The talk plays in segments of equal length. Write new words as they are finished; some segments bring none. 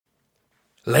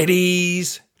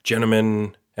Ladies,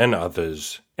 gentlemen, and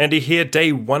others, Andy here,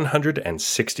 day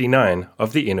 169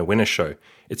 of the Inner Winner Show.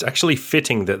 It's actually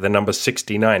fitting that the number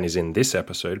 69 is in this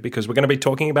episode because we're going to be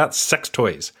talking about sex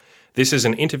toys. This is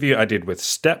an interview I did with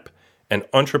Step, an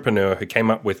entrepreneur who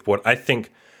came up with what I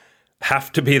think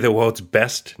have to be the world's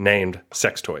best named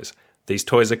sex toys. These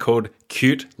toys are called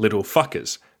Cute Little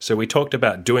Fuckers. So we talked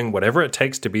about doing whatever it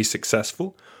takes to be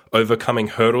successful, overcoming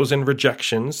hurdles and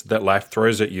rejections that life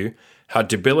throws at you, how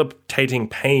debilitating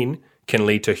pain can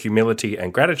lead to humility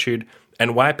and gratitude,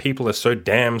 and why people are so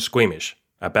damn squeamish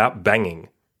about banging.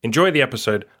 Enjoy the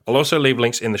episode. I'll also leave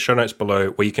links in the show notes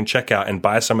below where you can check out and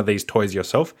buy some of these toys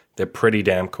yourself. They're pretty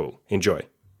damn cool. Enjoy.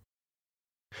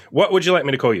 What would you like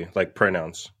me to call you? Like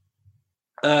pronouns?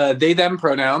 They, them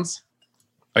pronouns.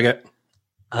 Okay.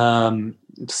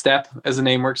 Step as a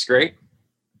name works great.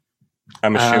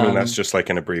 I'm assuming that's just like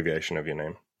an abbreviation of your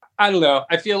name. I don't know.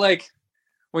 I feel like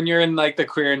when you're in like the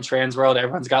queer and trans world,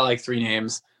 everyone's got like three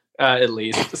names at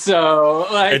least. So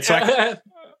like, it's like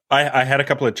I had a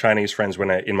couple of Chinese friends when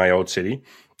in my old city,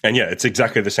 and yeah, it's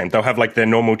exactly the same. They'll have like their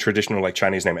normal traditional like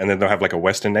Chinese name, and then they'll have like a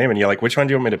Western name, and you're like, which one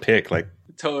do you want me to pick? Like,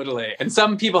 totally. And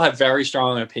some people have very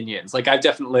strong opinions. Like I've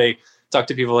definitely talked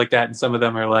to people like that, and some of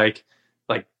them are like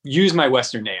use my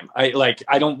Western name. I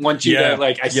don't want you to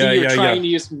like. I see you're trying to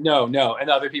use no, and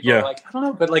other people are like, I don't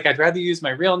know, but like I'd rather use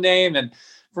my real name. And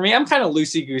for me, I'm kind of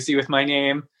loosey goosey with my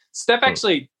name. Steph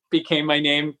actually became my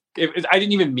name. I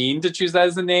didn't even mean to choose that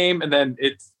as a name, and then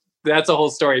that's a whole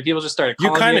story. People just started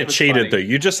calling you kind of cheated funny. Though.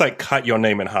 You just like cut your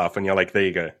name in half, and you're like, there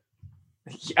you go.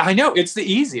 I know, it's the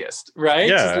easiest, right?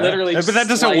 Yeah, just literally. But that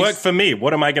doesn't work for me.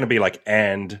 What am I going to be like?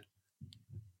 And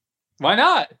why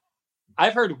not?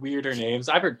 I've heard weirder names.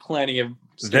 I've heard plenty of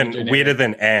weirder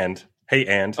than and. Hey,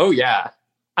 and. Oh yeah.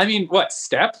 I mean, what,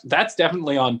 Step? That's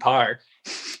definitely on par.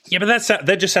 Yeah, but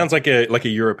that just sounds like a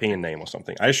European name or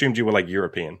something. I assumed you were like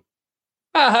European.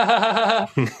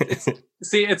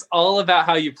 See, it's all about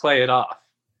how you play it off.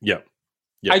 Yep.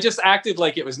 I just acted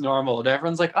like it was normal, and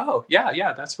everyone's like, "Oh,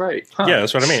 yeah, that's right." Huh. Yeah,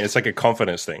 that's what I mean. It's like a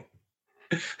confidence thing.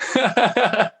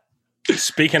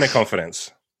 Speaking of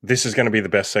confidence, this is going to be the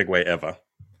best segue ever.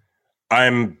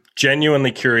 I'm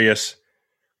genuinely curious.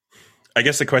 I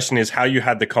guess the question is how you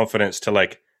had the confidence to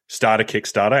like start a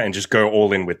Kickstarter and just go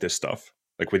all in with this stuff.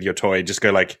 Like with your toy, just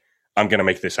go like, I'm going to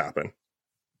make this happen.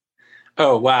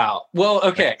 Oh, wow. Well,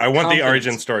 okay. I want the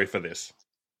origin story for this.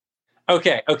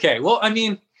 Okay. Well, I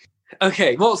mean,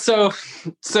 okay. Well, so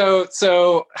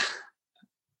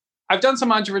I've done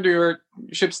some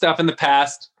entrepreneurship stuff in the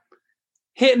past.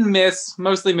 Hit and miss,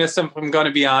 mostly miss, if I'm going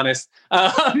to be honest.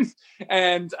 And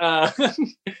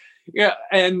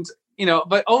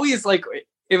but always like,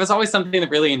 it was always something that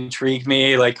really intrigued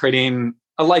me, like creating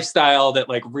a lifestyle that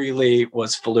like really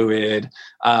was fluid,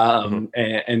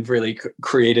 and really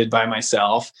created by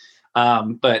myself.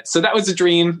 But so that was a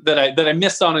dream that I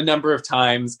missed on a number of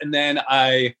times. And then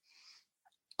I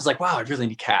was like, wow, I really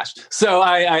need cash. So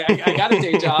I got a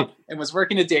day job and was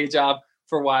working a day job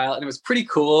for a while, and it was pretty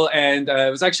cool. And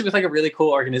it was actually with like a really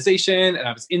cool organization, and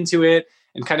I was into it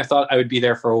and kind of thought I would be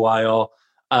there for a while.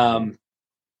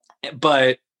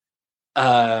 But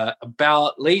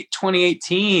about late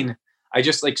 2018, I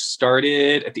just like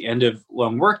started at the end of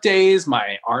long work days.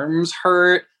 My arms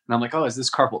hurt, and I'm like, oh, is this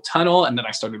carpal tunnel? And then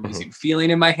I started losing feeling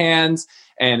in my hands,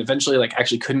 and eventually like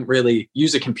actually couldn't really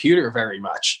use a computer very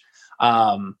much,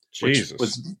 which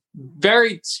was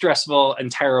very stressful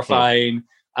and terrifying.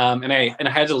 And I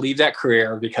had to leave that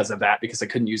career because of that, because I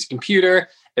couldn't use a computer.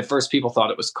 At first, people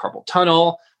thought it was carpal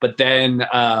tunnel, but then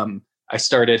I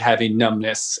started having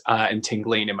numbness and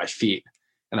tingling in my feet.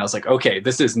 And I was like, okay,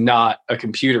 this is not a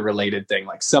computer related thing.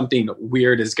 Like something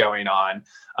weird is going on.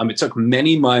 It took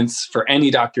many months for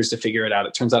any doctors to figure it out.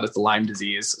 It turns out it's Lyme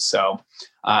disease. So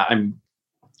I'm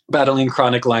battling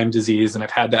chronic Lyme disease, and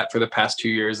I've had that for the past 2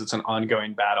 years. It's an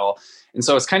ongoing battle. And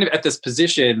so it's kind of at this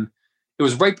position. It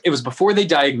was before they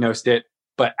diagnosed it,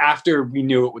 but after we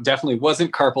knew it definitely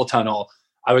wasn't carpal tunnel,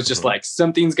 I was just like,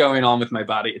 something's going on with my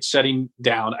body. It's shutting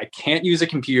down. I can't use a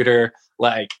computer.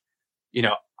 Like,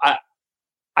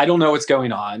 I don't know what's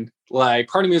going on. Like,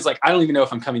 part of me was like, I don't even know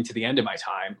if I'm coming to the end of my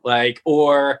time. Like,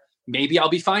 or maybe I'll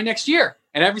be fine next year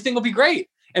and everything will be great.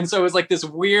 And so it was like this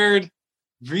weird,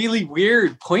 really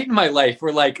weird point in my life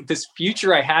where like this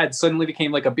future I had suddenly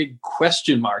became like a big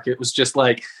question mark. It was just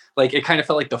like it kind of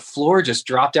felt like the floor just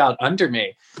dropped out under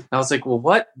me. And I was like, well,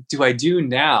 what do I do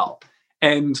now?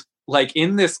 And like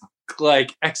in this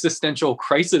like existential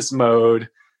crisis mode,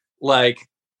 like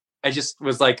I just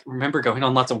was like, remember going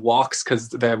on lots of walks because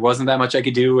there wasn't that much I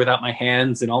could do without my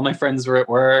hands, and all my friends were at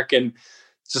work, and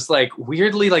just like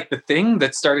weirdly, like the thing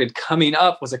that started coming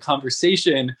up was a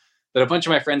conversation that a bunch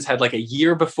of my friends had like a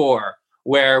year before,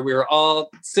 where we were all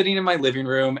sitting in my living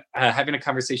room having a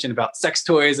conversation about sex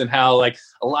toys and how like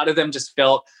a lot of them just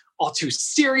felt all too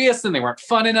serious and they weren't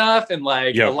fun enough. And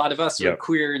like a lot of us were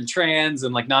queer and trans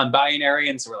and like non-binary.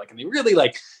 And so we're like, and they really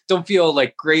like don't feel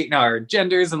like great in our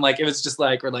genders. And like, it was just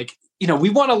like, we're like, you know, we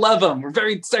want to love them. We're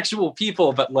very sexual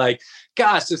people, but like,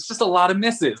 gosh, it's just a lot of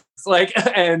misses. Like,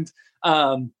 and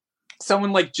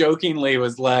someone like jokingly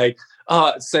was like,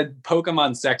 said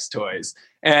Pokemon sex toys.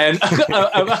 And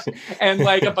and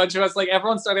like a bunch of us, like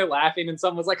everyone started laughing and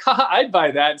someone was like, haha, I'd buy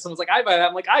that. And someone's like, I'd buy that.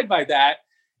 I'm like, I'd buy that.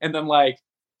 And then like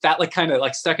that like kind of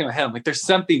like stuck in my head. I'm like, there's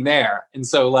something there. And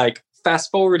so like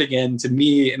fast forward again to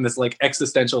me in this like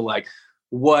existential, like,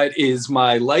 what is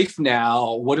my life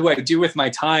now? What do I do with my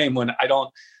time when I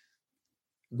don't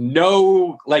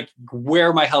know like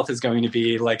where my health is going to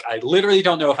be? Like, I literally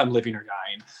don't know if I'm living or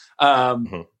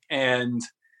dying. And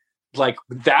like,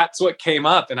 that's what came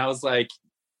up. And I was like,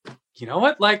 you know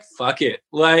what? Like, fuck it.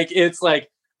 Like, it's like,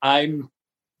 my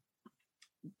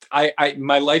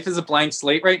life is a blank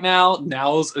slate right now.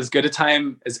 Now's as good a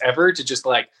time as ever to just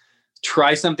like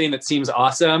try something that seems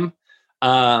awesome.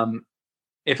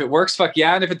 If it works, fuck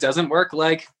yeah. And if it doesn't work,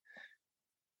 like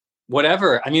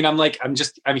whatever. I mean, I'm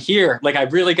here. Like, I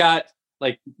really got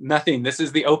like nothing. This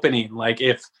is the opening. Like,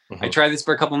 if I try this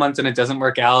for a couple months and it doesn't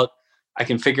work out, I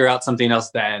can figure out something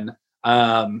else then.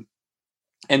 And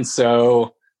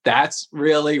so that's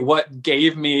really what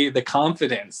gave me the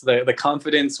confidence. The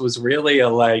confidence was really a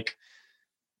like,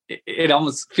 it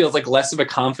almost feels like less of a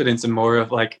confidence and more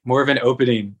of an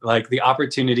opening. Like the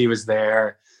opportunity was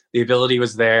there, the ability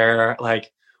was there.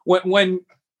 Like when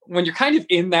you're kind of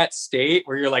in that state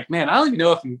where you're like, man, I don't even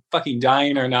know if I'm fucking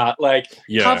dying or not. Like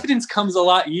confidence comes a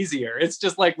lot easier. It's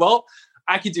just like, well,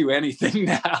 I could do anything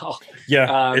now.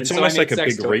 Yeah. It's almost like a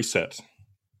big reset.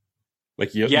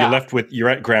 Like you're left with, you're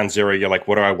at ground zero. You're like,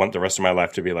 what do I want the rest of my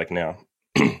life to be like now?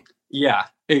 Yeah,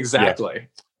 exactly.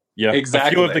 Yeah.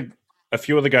 Exactly. A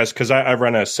few of the guys, because I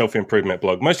run a self-improvement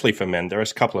blog, mostly for men.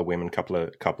 There's a couple of women, couple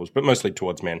of couples, but mostly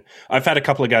towards men. I've had a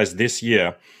couple of guys this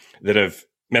year that have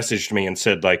messaged me and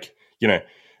said, like, you know,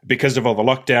 because of all the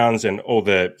lockdowns and all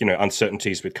the, you know,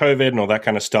 uncertainties with COVID and all that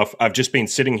kind of stuff, I've just been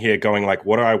sitting here going like,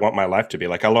 what do I want my life to be?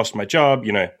 Like, I lost my job,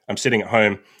 you know, I'm sitting at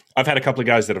home. I've had a couple of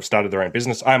guys that have started their own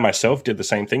business. I myself did the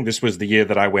same thing. This was the year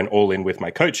that I went all in with my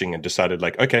coaching and decided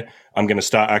like, okay, I'm going to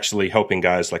start actually helping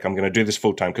guys. Like, I'm going to do this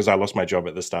full time because I lost my job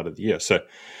at the start of the year. So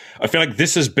I feel like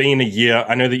this has been a year.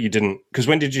 I know that you didn't, because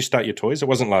when did you start your toys? It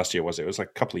wasn't last year, was it? It was like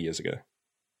a couple of years ago.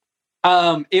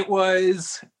 It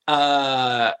was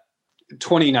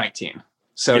 2019.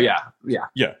 So yeah.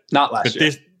 Not last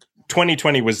year.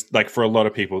 2020 was like for a lot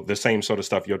of people the same sort of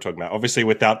stuff you're talking about. Obviously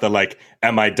without the like,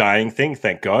 am I dying thing,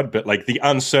 thank God, but like the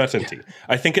uncertainty. Yeah.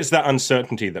 I think it's that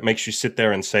uncertainty that makes you sit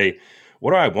there and say,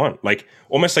 what do I want? Like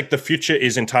almost like the future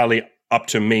is entirely up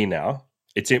to me now.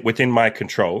 It's within my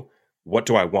control. What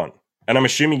do I want? And I'm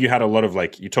assuming you had a lot of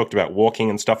like, you talked about walking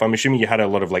and stuff. I'm assuming you had a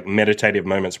lot of like meditative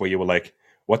moments where you were like,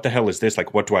 what the hell is this?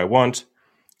 Like, what do I want?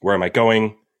 Where am I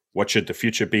going? What should the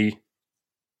future be?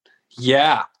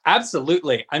 Yeah,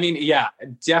 absolutely. I mean, yeah,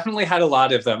 definitely had a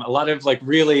lot of them, a lot of like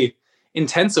really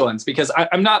intense ones, because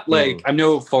I'm not like, I'm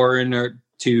no foreigner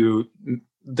to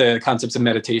the concepts of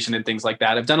meditation and things like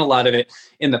that. I've done a lot of it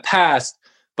in the past,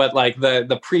 but like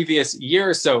the previous year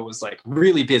or so was like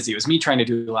really busy. It was me trying to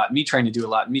do a lot, me trying to do a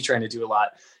lot, me trying to do a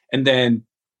lot. And then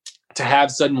to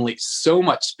have suddenly so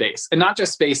much space, and not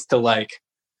just space to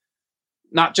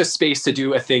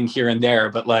do a thing here and there,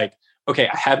 but like, okay,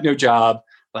 I have no job.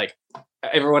 Like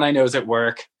everyone I know is at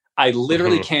work. I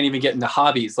literally can't even get into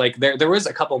hobbies. Like there was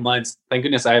a couple months, thank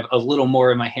goodness I have a little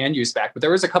more of my hand use back, but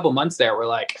there was a couple months there where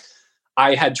like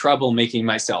I had trouble making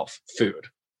myself food.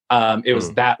 It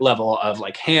was that level of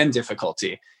like hand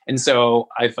difficulty. And so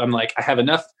I'm like, I have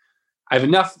enough,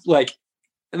 like,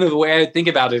 and the way I think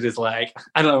about it is like,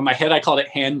 I don't know, in my head, I called it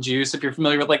hand juice. If you're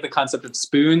familiar with like the concept of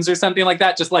spoons or something like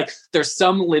that, just like there's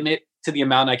some limit to the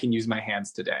amount I can use my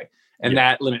hands today. And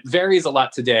that limit varies a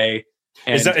lot today.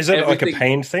 And is that like a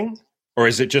pain thing? Or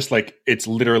is it just like, it's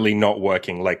literally not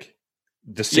working? Like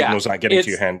the signals aren't getting to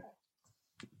your hand?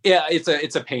 Yeah,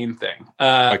 it's a pain thing.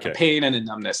 A pain and a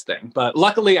numbness thing. But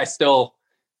luckily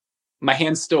my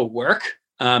hands still work.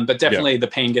 But definitely the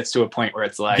pain gets to a point where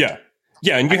it's like,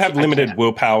 yeah, and you have limited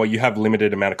willpower. You have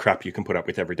limited amount of crap you can put up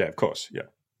with every day, of course. Yeah.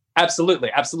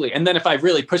 Absolutely. And then if I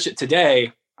really push it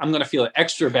today, I'm going to feel it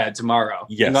extra bad tomorrow.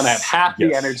 Yes. I'm going to have half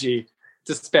the energy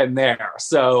to spend there.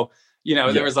 So, you know,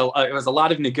 it was a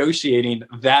lot of negotiating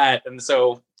that. And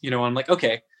so, you know, I'm like,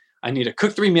 okay, I need to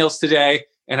cook 3 meals today.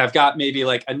 and I've got maybe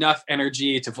like enough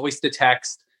energy to voice to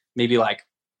text, maybe like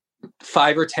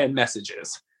 5 or 10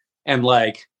 messages. And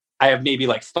like, I have maybe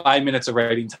like 5 minutes of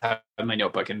writing time in my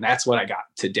notebook. And that's what I got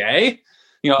today.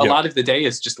 A lot of the day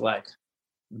is just like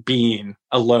being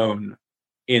alone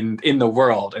in the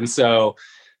world. And so,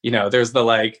 there's the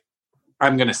like,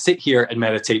 I'm going to sit here and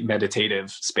meditative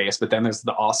space. But then there's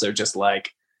the also just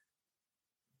like,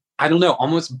 I don't know,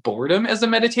 almost boredom as a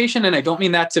meditation. And I don't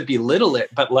mean that to belittle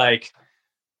it, but like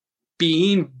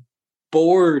being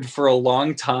bored for a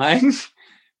long time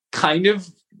kind of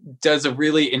does a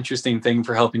really interesting thing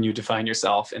for helping you define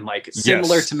yourself, and like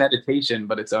similar to meditation,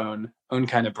 but its own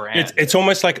kind of brand. It's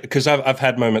almost like, because I've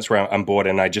had moments where I'm bored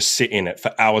and I just sit in it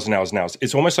for hours and hours and hours.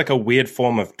 It's almost like a weird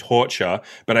form of torture,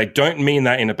 but I don't mean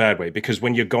that in a bad way, because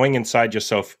when you're going inside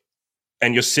yourself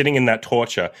and you're sitting in that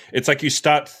torture, it's like you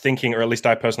start thinking, or at least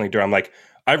I personally do, I'm like,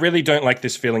 I really don't like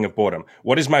this feeling of boredom.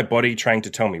 What is my body trying to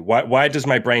tell me? Why does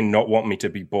my brain not want me to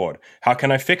be bored? How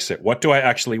can I fix it? What do I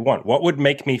actually want? What would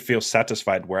make me feel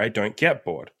satisfied where I don't get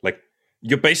bored? Like,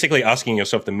 you're basically asking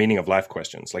yourself the meaning of life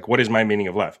questions. Like, what is my meaning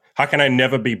of life? How can I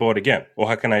never be bored again? Or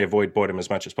how can I avoid boredom as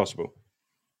much as possible?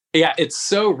 Yeah, it's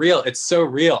so real. It's so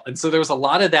real. And so there was a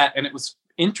lot of that. And it was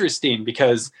interesting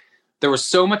because there was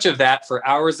so much of that for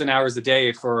hours and hours a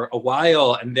day for a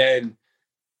while. And then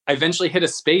I eventually hit a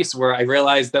space where I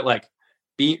realized that like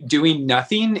doing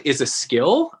nothing is a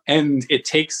skill, and it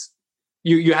takes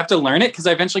you have to learn it. Cause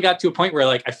I eventually got to a point where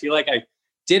like, I feel like I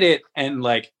did it, and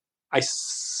like I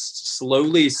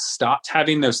slowly stopped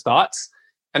having those thoughts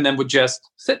and then would just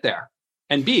sit there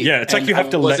and be. Yeah. It's like you have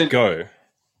to let go.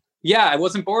 Yeah. I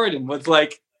wasn't bored and was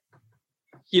like,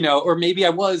 or maybe I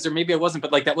was, or maybe I wasn't,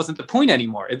 but like, that wasn't the point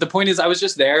anymore. The point is I was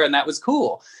just there, and that was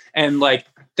cool. And like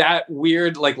that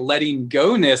weird, like letting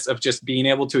go-ness of just being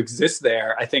able to exist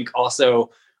there, I think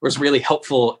also was really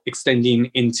helpful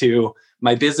extending into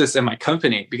my business and my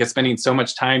company, because spending so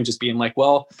much time just being like,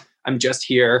 well, I'm just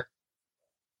here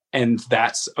and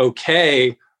that's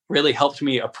okay, really helped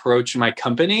me approach my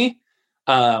company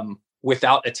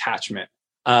without attachment.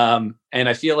 And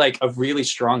I feel like a really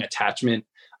strong attachment,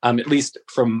 at least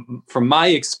from my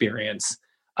experience,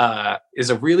 is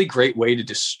a really great way to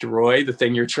destroy the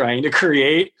thing you're trying to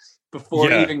create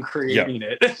before even creating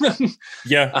it.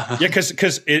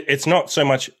 Because it's not so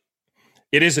much,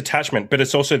 it is attachment, but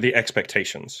it's also the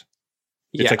expectations.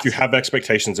 It's like you have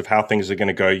expectations of how things are going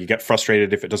to go. You get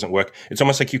frustrated if it doesn't work. It's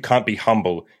almost like you can't be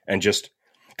humble and just,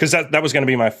 because that was going to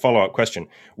be my follow-up question.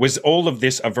 Was all of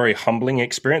this a very humbling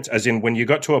experience? As in, when you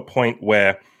got to a point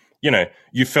where,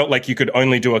 you felt like you could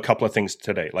only do a couple of things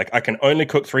today. Like, I can only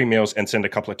cook 3 meals and send a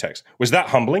couple of texts. Was that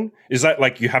humbling? Is that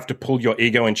like you have to pull your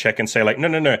ego in check and say like,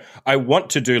 no, I want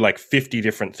to do like 50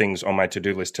 different things on my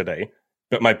to-do list today,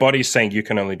 but my body's saying you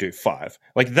can only do 5.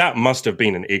 Like, that must have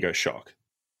been an ego shock.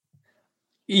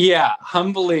 Yeah,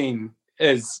 humbling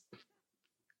is,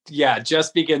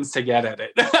 just begins to get at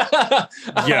it.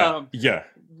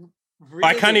 Really,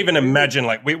 I can't even imagine,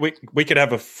 like, we could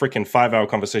have a freaking 5-hour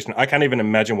conversation. I can't even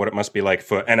imagine what it must be like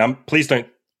for, and please don't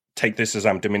take this as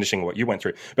I'm diminishing what you went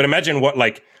through, but imagine what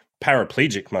like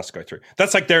paraplegic must go through.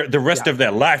 That's like the rest of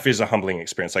their life is a humbling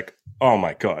experience. Like, oh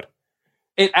my God.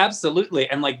 It absolutely.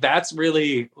 And like, that's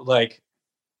really like,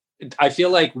 I feel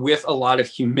like with a lot of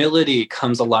humility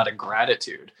comes a lot of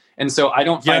gratitude. And so I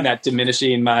don't find that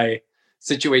diminishing my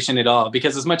situation at all,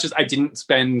 because as much as I didn't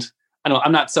spend,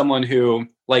 I'm not someone who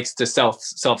likes to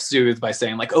self-soothe by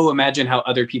saying like, oh, imagine how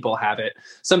other people have it.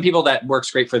 Some people that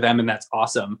works great for them and that's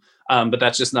awesome. But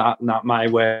that's just not my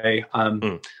way. I don't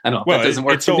know. Well, that doesn't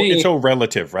work for me. It's all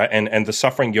relative, right? And the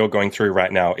suffering you're going through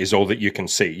right now is all that you can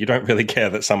see. You don't really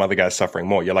care that some other guy's suffering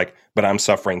more. You're like, but I'm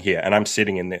suffering here and I'm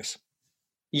sitting in this.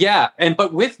 Yeah.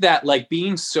 But with that, like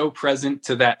being so present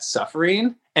to that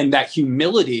suffering and that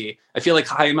humility, I feel like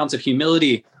high amounts of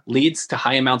humility leads to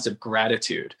high amounts of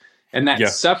gratitude. And that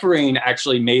suffering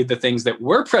actually made the things that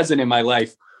were present in my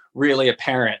life really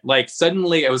apparent. Like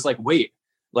suddenly I was like, wait,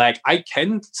 like I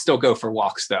can still go for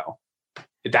walks though.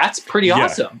 That's pretty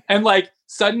awesome. And like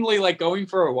suddenly like going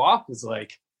for a walk was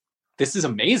like, this is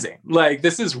amazing. Like,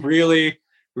 this is really,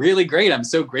 really great. I'm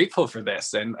so grateful for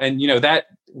this. And that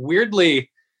weirdly,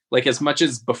 like as much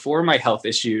as before my health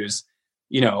issues,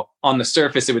 on the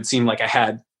surface, it would seem like I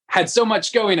had so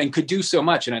much going and could do so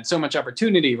much and had so much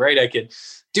opportunity, right? I could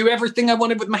do everything I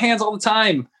wanted with my hands all the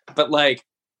time. But like,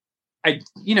 I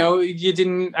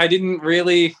didn't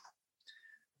really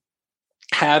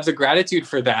have the gratitude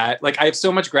for that. Like I have so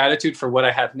much gratitude for what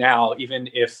I have now, even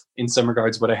if in some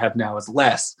regards what I have now is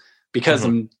less, because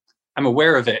I'm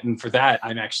aware of it. And for that,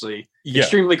 I'm actually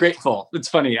extremely grateful. It's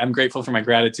funny. I'm grateful for my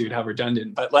gratitude, how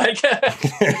redundant, but like,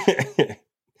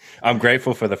 I'm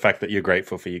grateful for the fact that you're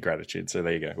grateful for your gratitude. So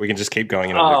there you go. We can just keep going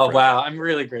in. Oh, wow. I'm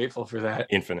really grateful for that.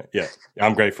 Infinite. Yeah.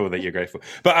 I'm grateful that you're grateful.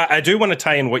 But I do want to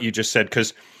tie in what you just said,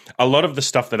 because a lot of the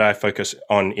stuff that I focus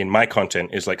on in my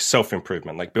content is like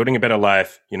self-improvement, like building a better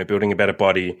life, building a better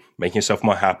body, making yourself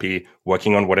more happy,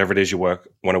 working on whatever it is you want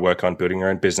to work on, building your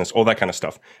own business, all that kind of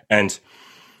stuff. And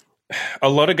a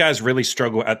lot of guys really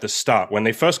struggle at the start when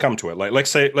they first come to it. Like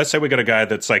let's say we got a guy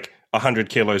that's like 100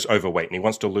 kilos overweight and he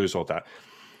wants to lose all that.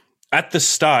 At the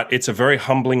start, it's a very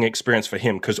humbling experience for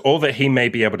him, because all that he may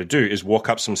be able to do is walk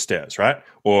up some stairs, right?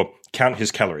 Or count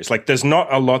his calories. Like there's not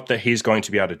a lot that he's going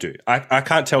to be able to do. I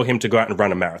can't tell him to go out and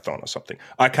run a marathon or something.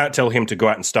 I can't tell him to go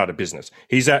out and start a business.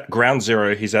 He's at ground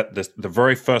zero. He's at the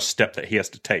very first step that he has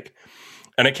to take.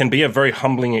 And it can be a very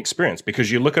humbling experience, because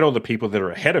you look at all the people that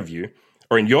are ahead of you,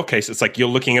 or in your case, it's like you're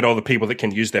looking at all the people that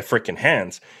can use their freaking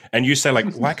hands, and you say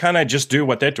like, why can't I just do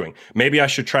what they're doing? Maybe I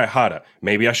should try harder.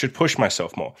 Maybe I should push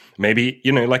myself more. Maybe,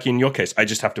 like in your case, I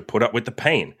just have to put up with the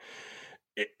pain.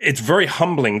 It's very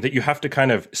humbling that you have to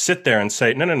kind of sit there and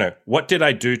say, no, what did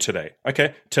I do today?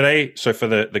 Okay, today, so for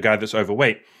the guy that's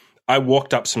overweight, I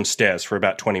walked up some stairs for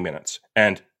about 20 minutes.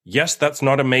 And yes, that's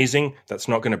not amazing. That's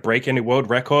not going to break any world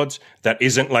records. That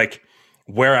isn't like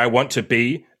where I want to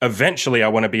be. Eventually, I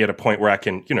want to be at a point where I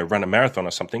can, run a marathon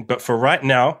or something. But for right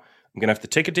now, I'm going to have to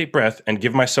take a deep breath and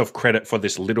give myself credit for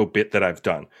this little bit that I've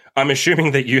done. I'm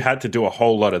assuming that you had to do a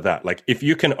whole lot of that. Like if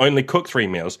you can only cook 3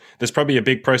 meals, there's probably a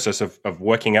big process of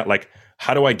working out like,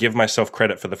 how do I give myself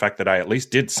credit for the fact that I at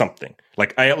least did something?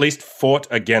 Like I at least fought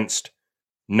against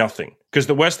nothing. Because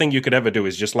the worst thing you could ever do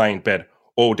is just lie in bed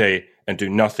all day and do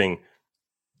nothing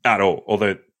at all.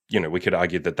 Although, we could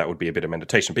argue that would be a bit of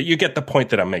meditation, but you get the point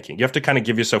that I'm making. You have to kind of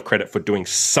give yourself credit for doing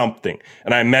something.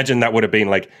 And I imagine that would have been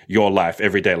like your life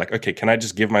every day. Like, okay, can I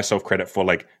just give myself credit for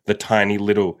like the tiny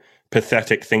little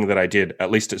pathetic thing that I did?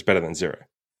 At least it's better than zero.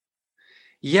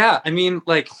 Yeah. I mean,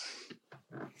 like,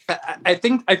 I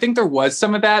think there was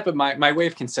some of that, but my way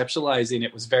of conceptualizing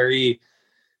it was very,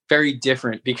 very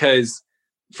different, because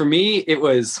for me, it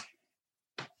was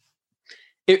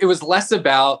less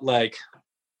about like,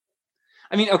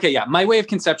 I mean, okay, yeah. My way of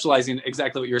conceptualizing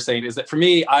exactly what you're saying is that for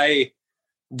me, I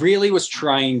really was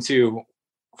trying to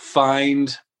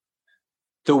find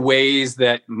the ways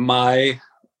that my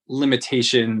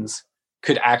limitations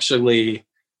could actually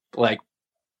like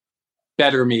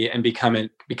better me and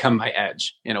become my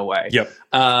edge in a way. Yep.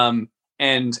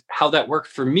 And how that worked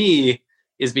for me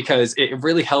is because it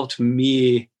really helped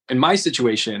me in my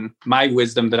situation. My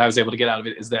wisdom that I was able to get out of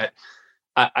it is that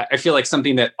I feel like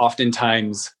something that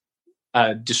oftentimes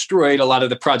destroyed a lot of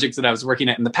the projects that I was working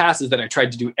at in the past is that I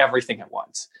tried to do everything at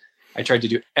once.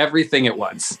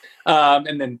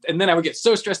 And then I would get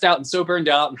so stressed out and so burned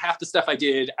out, and half the stuff I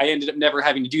did, I ended up never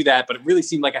having to do that, but it really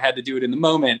seemed like I had to do it in the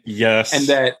moment. Yes. And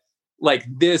that like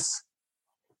this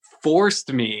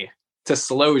forced me to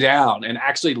slow down and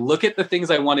actually look at the things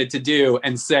I wanted to do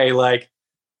and say like,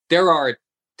 there are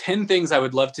 10 things I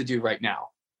would love to do right now.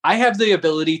 I have the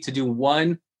ability to do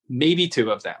 1, maybe 2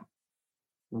 of them.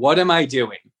 What am I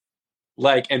doing?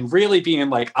 Like, and really being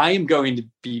like, I am going to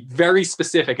be very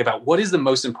specific about what is the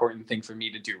most important thing for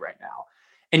me to do right now.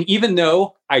 And even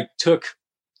though I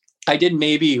did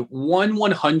maybe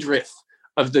 1/100th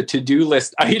of the to-do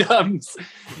list items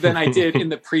than I did in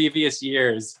the previous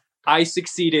years, I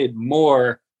succeeded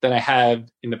more than I have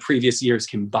in the previous years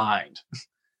combined.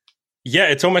 Yeah,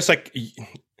 it's almost like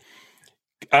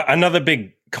another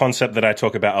big concept that I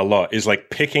talk about a lot is like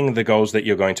picking the goals that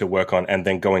you're going to work on and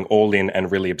then going all in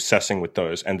and really obsessing with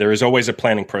those. And there is always a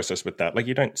planning process with that. Like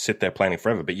you don't sit there planning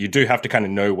forever, but you do have to kind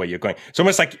of know where you're going. It's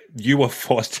almost like you were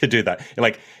forced to do that. You're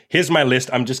like, here's my list.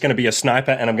 I'm just going to be a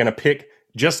sniper and I'm going to pick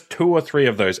just 2 or 3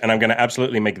 of those and I'm going to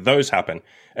absolutely make those happen.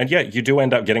 And yeah, you do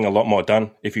end up getting a lot more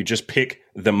done if you just pick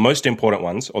the most important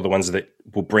ones or the ones that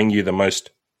will bring you the most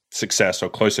success or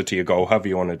closer to your goal, however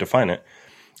you want to define it.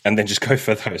 And then just go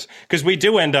for those. Because we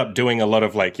do end up doing a lot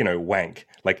of like, wank,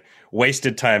 like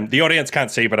wasted time. The audience can't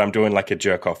see, but I'm doing like a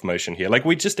jerk off motion here. Like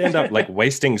we just end up like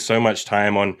wasting so much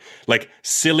time on like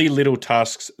silly little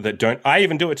tasks that I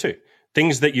even do it too.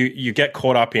 Things that you get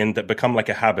caught up in that become like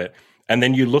a habit. And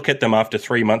then you look at them after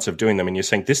 3 months of doing them and you're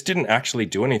saying, this didn't actually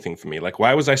do anything for me. Like,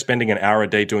 why was I spending an hour a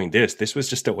day doing this? This was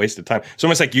just a waste of time. It's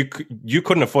almost like you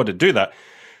couldn't afford to do that.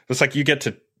 It's like you get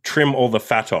to trim all the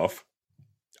fat off.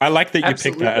 I like that you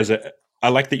Absolutely. picked that I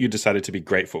like that you decided to be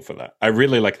grateful for that. I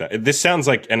really like that. This sounds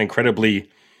like an incredibly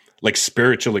like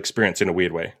spiritual experience in a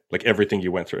weird way, like everything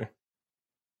you went through.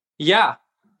 Yeah.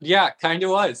 Yeah, kind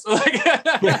of was. Like,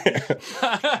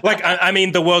 I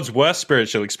mean, the world's worst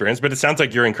spiritual experience, but it sounds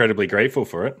like you're incredibly grateful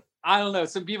for it. I don't know.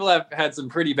 Some people have had some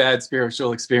pretty bad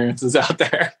spiritual experiences out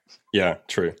there. Yeah,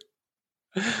 true.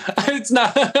 It's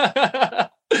not.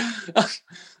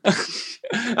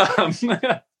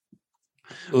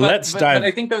 Let's dive. But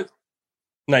I think those.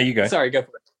 No, you go. Sorry, go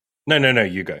for it. No,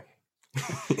 you go.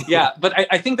 Yeah, but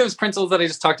I think those principles that I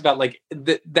just talked about, like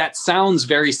that sounds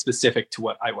very specific to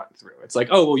what I went through. It's like,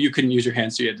 oh, well, you couldn't use your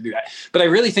hands, so you had to do that. But I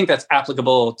really think that's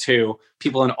applicable to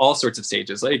people in all sorts of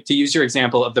stages. Like, to use your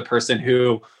example of the person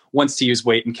who wants to use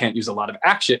weight and can't use a lot of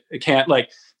action, can't like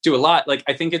do a lot. Like,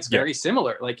 I think it's very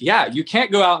similar. Like, yeah, you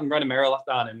can't go out and run a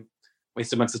marathon and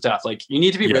waste a bunch of stuff. Like, you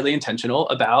need to be really intentional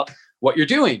about what you're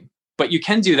doing, but you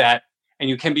can do that, and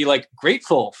you can be like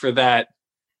grateful for that.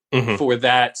 For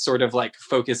that sort of like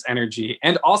focus energy,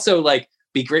 and also like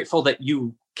be grateful that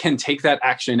you can take that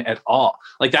action at all.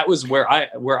 Like, that was where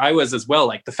I was as well.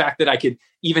 Like, the fact that I could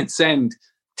even send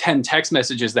 10 text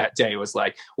messages that day was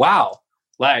like, wow,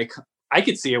 like I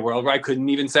could see a world where I couldn't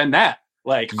even send that.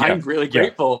 Like, I'm really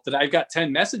grateful that I've got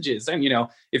 10 messages. And, you know,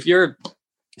 if you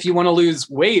want to lose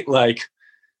weight, like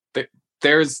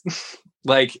there's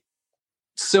like,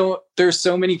 so there's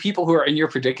so many people who are in your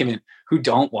predicament who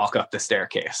don't walk up the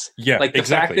staircase. Yeah, like the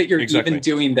fact that you're even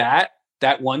doing that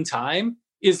one time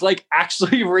is like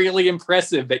actually really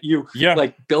impressive that you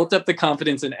like built up the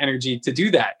confidence and energy to do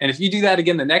that. And if you do that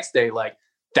again the next day, like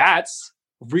that's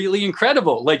really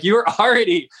incredible. Like, you're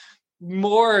already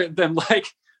more than like,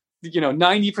 you know,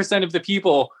 90% of the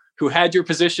people who had your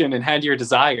position and had your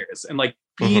desires, and like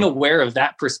being aware of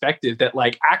that perspective, that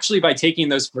like actually by taking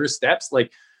those first steps,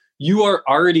 like you are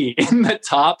already in the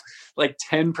top like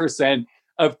 10%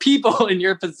 of people in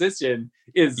your position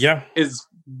is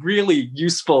really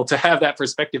useful to have that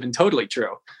perspective, and totally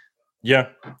true. Yeah.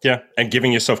 And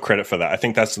giving yourself credit for that. I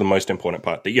think that's the most important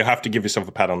part, that you have to give yourself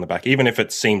a pat on the back, even if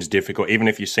it seems difficult, even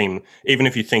if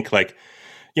you think like,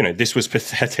 you know, this was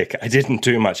pathetic. I didn't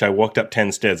do much. I walked up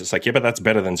 10 stairs. It's like, yeah, but that's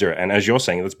better than 0. And as you're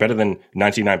saying, that's better than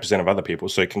 99% of other people.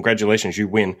 So congratulations, you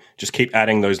win. Just keep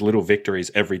adding those little victories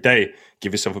every day.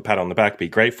 Give yourself a pat on the back. Be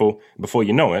grateful. Before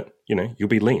you know it, you know, you'll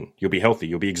be lean. You'll be healthy.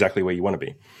 You'll be exactly where you want to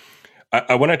be.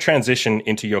 I want to transition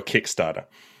into your Kickstarter,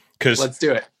 because let's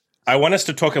do it. I want us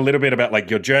to talk a little bit about like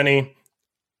your journey.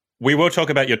 We will talk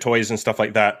about your toys and stuff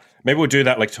like that. Maybe we'll do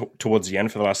that like towards the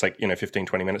end for the last 15,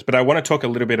 20 minutes. But I want to talk a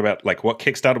little bit about like what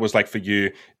Kickstarter was like for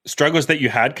you, struggles that you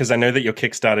had, because I know that your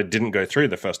Kickstarter didn't go through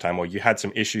the first time, or you had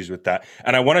some issues with that.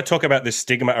 And I want to talk about this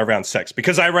stigma around sex,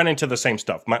 because I run into the same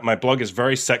stuff. My blog is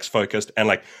very sex focused, and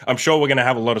like I'm sure we're going to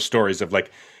have a lot of stories of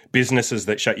like businesses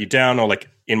that shut you down, or like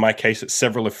in my case, it's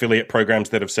several affiliate programs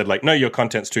that have said like, no, your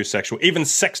content's too sexual. Even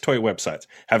sex toy websites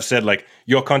have said like,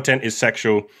 your content is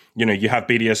sexual. You know, you have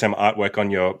BDSM artwork on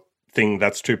your thing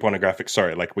that's too pornographic.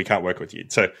 Sorry, like we can't work with you.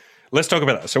 So let's talk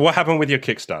about that. So what happened with your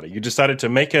Kickstarter? You decided to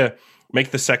make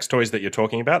the sex toys that you're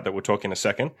talking about, that we'll talk in a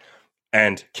second,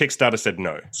 and Kickstarter said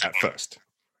no at first.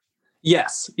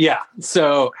 Yes. Yeah.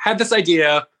 So had this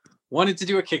idea, wanted to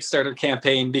do a Kickstarter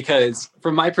campaign, because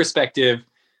from my perspective,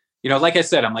 you know, like I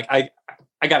said, I'm like, I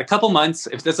got a couple months.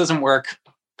 If this doesn't work,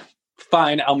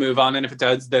 fine, I'll move on. And if it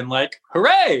does, then like,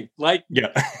 hooray, like,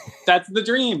 that's the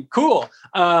dream. Cool.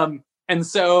 And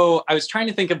so I was trying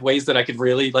to think of ways that I could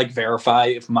really like verify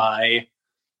if my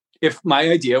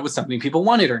idea was something people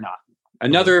wanted or not.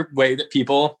 Another way that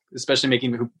people, especially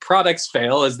making products,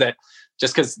 fail is that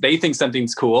just because they think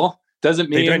something's cool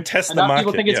doesn't mean they don't test the market.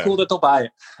 People think it's cool that they'll buy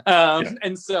it.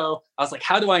 And so I was like,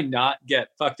 how do I not get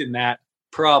fucked in that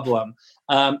problem?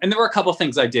 And there were a couple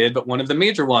things I did, but one of the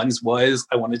major ones was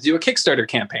I wanted to do a Kickstarter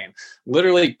campaign,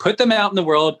 literally put them out in the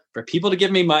world for people to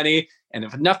give me money. And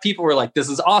if enough people were like, this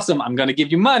is awesome, I'm going to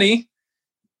give you money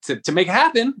to make it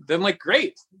happen, then like,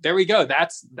 great, there we go.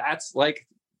 That's like,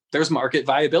 there's market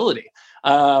viability.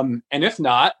 And if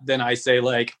not, then I say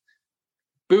like,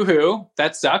 boo-hoo,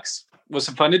 that sucks. Was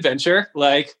a fun adventure.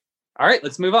 Like, all right,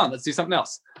 let's move on. Let's do something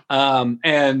else.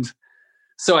 And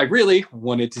so I really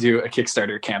wanted to do a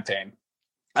Kickstarter campaign.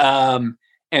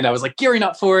 And I was like gearing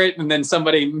up for it. And then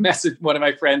somebody messaged one of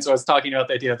my friends who I was talking about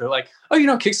the idea. They're like, oh, you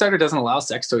know, Kickstarter doesn't allow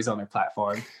sex toys on their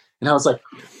platform. And I was like,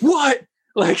 what?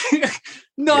 Like,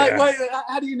 what,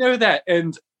 how do you know that?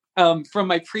 And from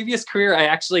my previous career, I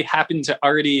actually happened to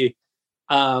already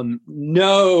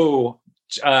know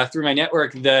through my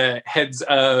network the heads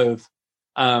of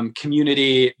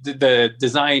community, the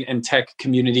design and tech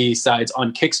community sides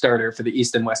on Kickstarter for the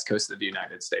East and West Coast of the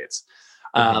United States.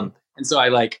 And so I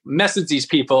like message these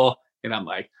people and I'm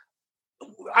like,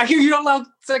 I hear you don't allow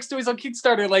sex toys on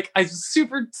Kickstarter. Like, I'm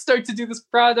super stoked to do this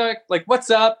product. Like,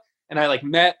 what's up? and I like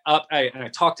met up. And I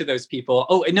talked to those people.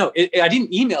 Oh, no, I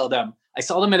didn't email them. I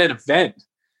saw them at an event.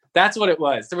 That's what it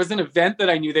was. There was an event that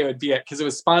I knew they would be at because it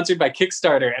was sponsored by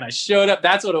Kickstarter, and I showed up.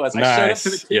 That's what it was. Nice. I showed up to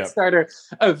the Kickstarter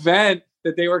event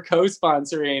that they were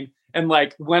co-sponsoring, and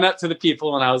like went up to the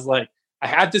people, and I was like, I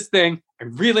had this thing. I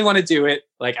really want to do it.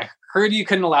 Like, I heard you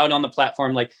couldn't allow it on the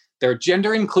platform. Like, they're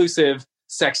gender inclusive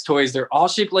sex toys. They're all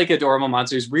shaped like adorable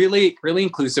monsters. Really, really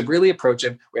inclusive, really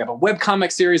approachable. We have a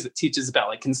webcomic series that teaches about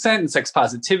like consent and sex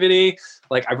positivity.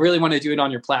 Like, I really want to do it on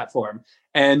your platform.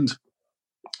 And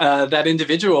that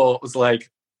individual was like,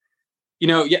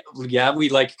 we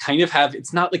like kind of have,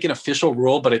 it's not like an official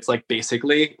rule, but it's like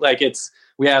basically like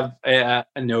we have a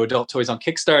no adult toys on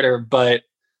Kickstarter, but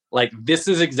like, this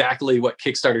is exactly what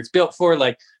Kickstarter is built for.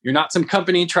 Like, you're not some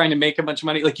company trying to make a bunch of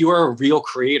money. Like, you are a real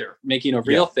creator making a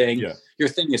real thing. Yeah. Your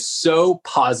thing is so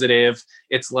positive.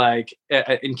 It's like,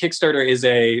 and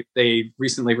Kickstarter they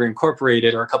recently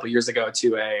reincorporated, or a couple of years ago,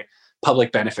 to a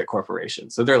public benefit corporation.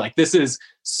 So they're like, this is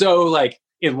so like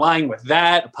in line with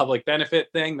that, a public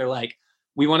benefit thing. They're like,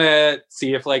 we want to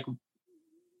see if like,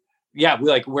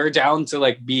 we're down to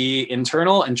like be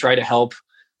internal and try to help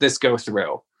this go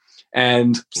through.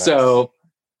 And nice. So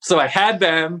I had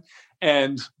them,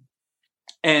 and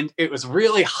it was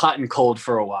really hot and cold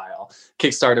for a while.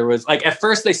 Kickstarter was like, at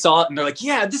first they saw it and they're like,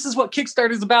 yeah, this is what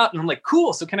Kickstarter is about. And I'm like,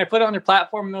 cool. So can I put it on your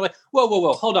platform? And they're like,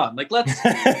 whoa, hold on. Like, let's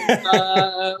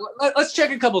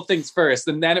check a couple of things first.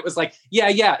 And then it was like,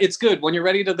 yeah, it's good. When you're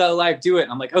ready to go live, do it.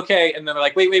 And I'm like, okay. And then they're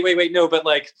like, wait, no, but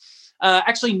like,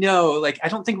 actually, no, like, I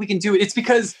don't think we can do it. It's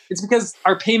because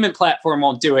our payment platform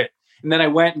won't do it. And then I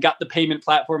went and got the payment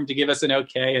platform to give us an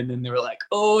okay. And then they were like,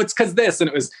 oh, it's because this. And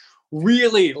it was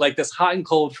really like this hot and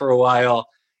cold for a while,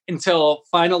 until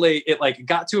finally it like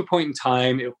got to a point in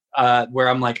time where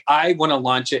I'm like, I want to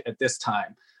launch it at this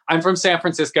time. I'm from San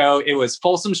Francisco. It was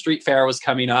Folsom Street Fair was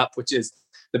coming up, which is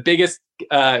the biggest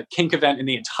kink event in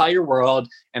the entire world.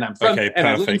 And I'm from, and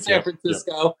I live in San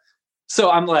Francisco. Yep. So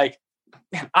I'm like,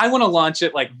 man, I want to launch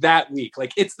it like that week.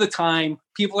 Like, it's the time.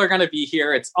 People are going to be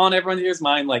here. It's on everyone's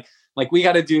mind. Like we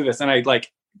got to do this. And I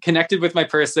like connected with my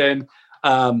person,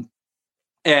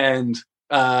 and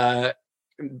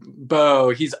Bo,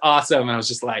 he's awesome. And I was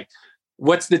just like,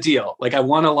 what's the deal? Like, I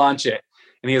want to launch it.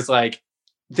 And he was like,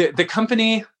 the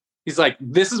company, he's like,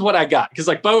 this is what I got. Cause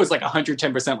like Bo is like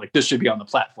 110% like, this should be on the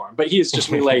platform, but he's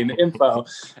just relaying the info.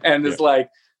 And it's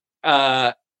like,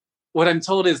 what I'm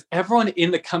told is everyone in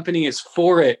the company is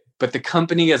for it, but the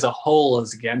company as a whole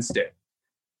is against it.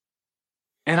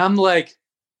 And I'm like,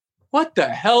 what the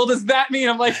hell does that mean?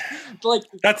 I'm like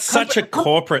that's such a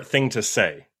corporate thing to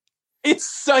say. It's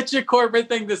such a corporate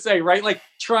thing to say, right? Like,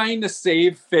 trying to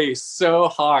save face so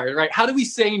hard, right? How do we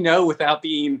say no without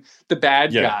being the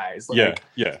bad guys? Like,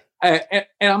 and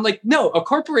I'm like, no, a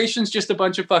corporation's just a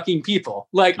bunch of fucking people.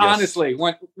 Like, honestly,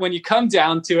 when you come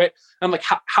down to it, I'm like,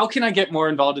 how can I get more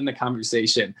involved in the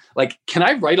conversation? Like, can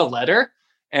I write a letter?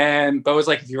 And Bo was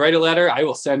like, if you write a letter, I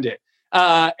will send it.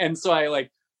 And so I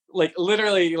like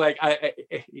literally, like,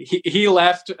 he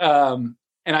left,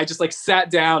 and I just like sat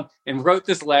down and wrote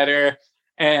this letter,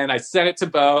 and I sent it to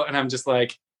Bo, and I'm just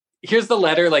like, here's the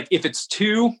letter. Like, if it's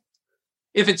too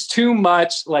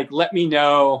much, like, let me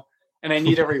know. And I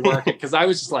need to rework it. Cause I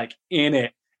was just like in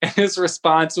it. And his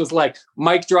response was like,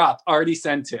 mic drop, already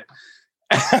sent it.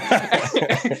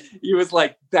 He was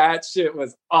like, that shit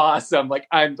was awesome. Like,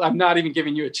 I'm not even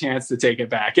giving you a chance to take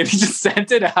it back. And he just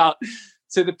sent it out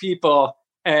to the people.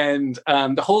 And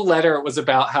the whole letter was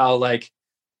about how, like,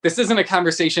 this isn't a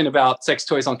conversation about sex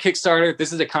toys on Kickstarter.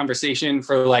 This is a conversation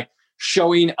for like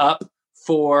showing up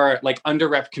for like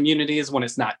underrepresented communities when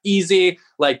it's not easy,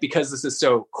 like, because this is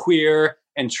so queer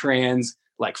and trans,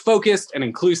 like, focused and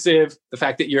inclusive. The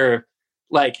fact that you're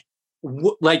like,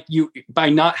 you, by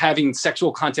not having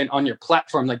sexual content on your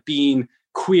platform, like, being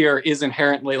queer is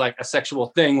inherently like a sexual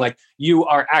thing. Like, you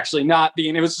are actually not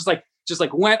being, it was just like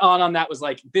went on that, was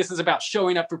like, this is about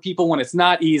showing up for people when it's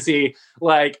not easy.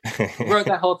 Like, wrote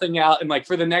that whole thing out. And like,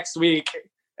 for the next week,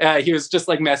 he was just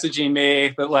like messaging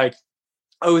me that like,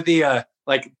 oh, the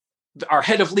like, our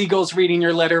head of legal's reading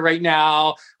your letter right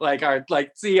now. Like, our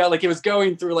like CEO, like, it was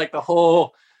going through like the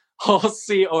whole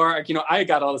see, or, you know, I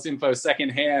got all this info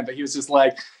secondhand, but he was just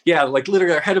like, yeah, like,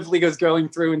 literally our head of legal is going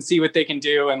through and see what they can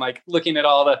do, and like looking at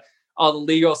all the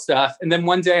legal stuff. And then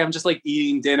one day I'm just like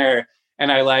eating dinner,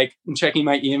 and I like, I'm checking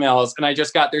my emails, and I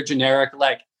just got their generic,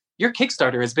 like, your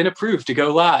Kickstarter has been approved to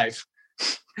go live.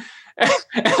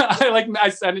 And I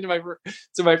sent it to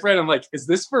my friend. I'm like, is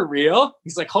this for real?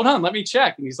 He's like, hold on, let me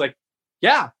check. And he's like,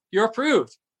 yeah, you're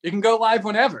approved. You can go live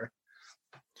whenever.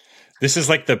 This is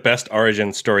like the best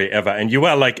origin story ever. And you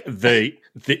are like the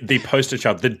poster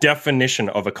child, the definition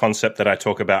of a concept that I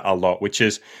talk about a lot, which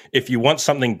is if you want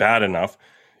something bad enough,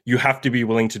 you have to be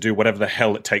willing to do whatever the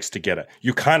hell it takes to get it.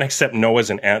 You can't accept no as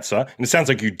an answer. And it sounds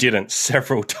like you didn't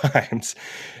several times.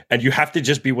 And you have to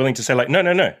just be willing to say like, no.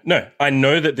 I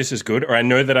know that this is good, or I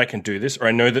know that I can do this, or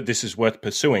I know that this is worth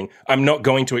pursuing. I'm not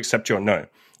going to accept your no.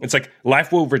 It's like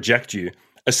life will reject you,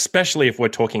 especially if we're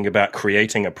talking about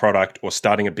creating a product or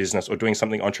starting a business or doing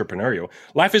something entrepreneurial.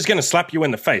 Life is going to slap you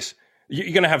in the face.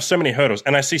 You're going to have so many hurdles.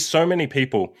 And I see so many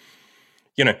people,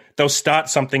 you know, they'll start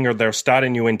something or they'll start a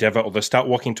new endeavor or they'll start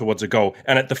walking towards a goal.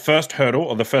 And at the first hurdle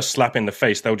or the first slap in the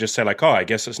face, they'll just say like, oh, I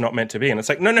guess it's not meant to be. And it's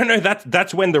like, no,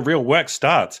 that's when the real work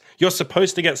starts. You're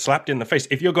supposed to get slapped in the face.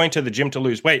 If you're going to the gym to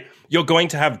lose weight, you're going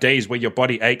to have days where your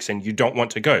body aches and you don't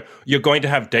want to go. You're going to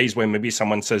have days where maybe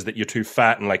someone says that you're too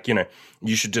fat and like, you know,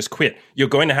 you should just quit. You're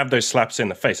going to have those slaps in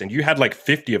the face. And you had like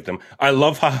 50 of them. I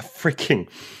love how freaking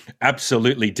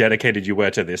absolutely dedicated you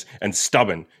were to this and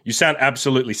stubborn. You sound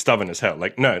absolutely stubborn as hell.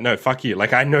 Like, no, fuck you.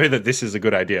 Like, I know that this is a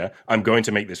good idea. I'm going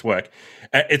to make this work.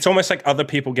 It's almost like other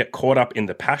people get caught up in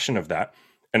the passion of that.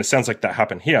 And it sounds like that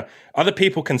happened here. Other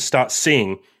people can start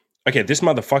seeing, okay, this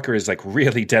motherfucker is like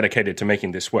really dedicated to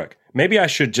making this work. Maybe I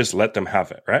should just let them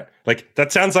have it, right? Like,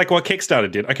 that sounds like what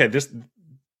Kickstarter did. Okay, this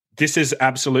is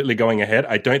absolutely going ahead.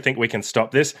 I don't think we can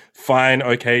stop this. Fine,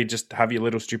 okay, just have your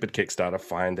little stupid Kickstarter.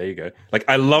 Fine, there you go. Like,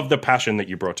 I love the passion that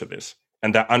you brought to this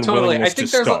and that unwillingness to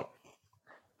stop.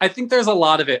 I think there's a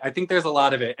lot of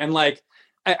it. And like,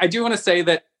 I do want to say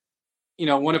that, you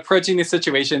know, when approaching these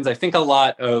situations, I think a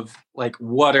lot of like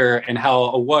water and how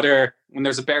a water, when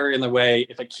there's a barrier in the way,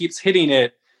 if it keeps hitting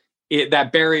it,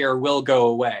 that barrier will go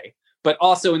away. But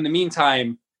also in the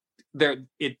meantime,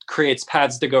 it creates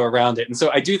paths to go around it. And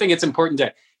so I do think it's important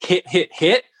to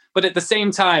hit. But at the same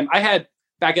time, I had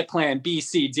backup plan B,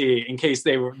 C, D in case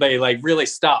they like really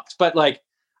stopped. But like,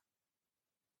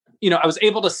 you know, I was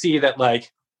able to see that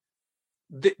like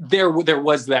there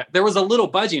was a little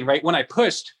budging, right? When I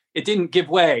pushed, it didn't give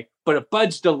way, but it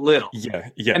budged a little. Yeah.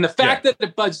 And the fact that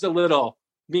it budged a little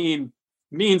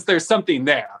means there's something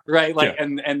there, right? Like,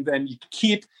 and then you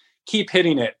keep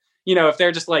hitting it. You know, if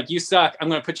they're just like, you suck, I'm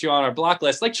going to put you on our block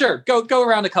list. Like, sure, go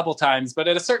around a couple times, but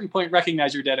at a certain point,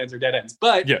 recognize your dead ends are dead ends.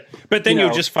 But then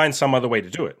you'll just find some other way to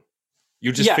do it.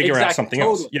 You'll just figure out something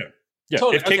else. Yeah.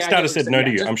 Totally. If Kickstarter said no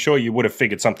to you, I'm sure you would have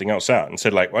figured something else out and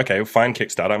said like, okay, fine,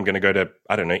 Kickstarter, I'm going to go to,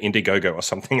 I don't know, Indiegogo or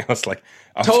something else. Like,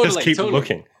 I'll just keep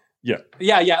looking. Yeah.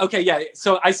 Okay. Yeah.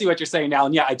 So I see what you're saying now.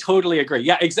 And yeah, I totally agree.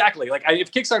 Yeah, exactly. Like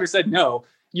if Kickstarter said no,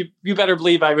 you better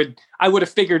believe I would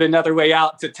have figured another way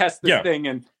out to test this thing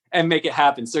and make it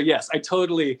happen. So yes, I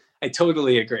totally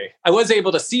agree. I was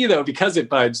able to see though, because it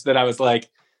budged, that I was like,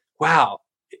 wow,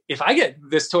 if I get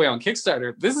this toy on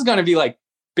Kickstarter, this is going to be like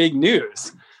big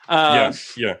news.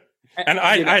 Yeah. And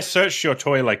I searched your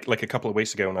toy like a couple of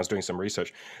weeks ago when I was doing some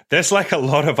research. There's like a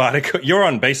lot of articles. You're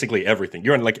on basically everything.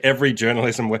 You're on like every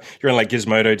journalism. You're on like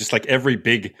Gizmodo, just like every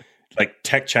big like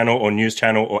tech channel or news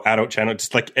channel or adult channel.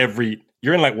 Just like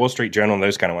you're in like Wall Street Journal and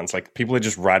those kind of ones. Like people are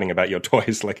just writing about your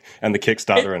toys, like, and the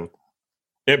Kickstarter, and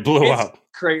it blew up.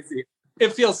 Crazy.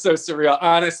 It feels so surreal,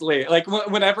 honestly. Like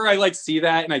whenever I like see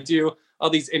that and I do all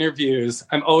these interviews,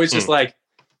 I'm always just like,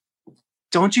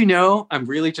 don't you know I'm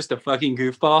really just a fucking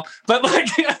goofball? But like,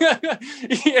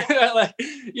 like,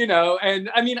 you know, and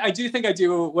I mean, I do think I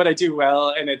do what I do well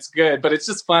and it's good, but it's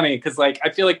just funny because like, I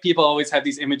feel like people always have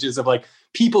these images of like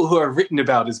people who are written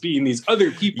about as being these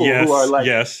other people who are like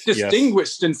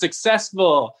distinguished and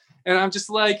successful. And I'm just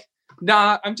like,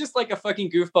 nah, I'm just like a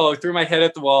fucking goofball who threw my head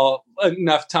at the wall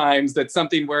enough times that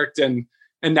something worked and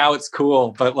now it's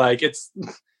cool. But like, it's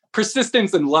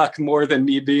persistence and luck more than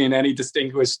me being any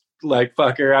distinguished like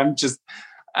fucker. I'm just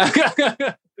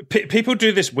people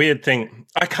do this weird thing.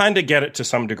 I kind of get it to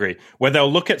some degree, where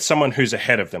they'll look at someone who's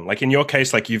ahead of them. Like in your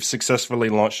case, like you've successfully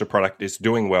launched a product, it's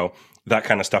doing well, that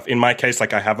kind of stuff. In my case,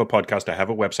 like I have a podcast, I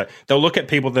have a website. They'll look at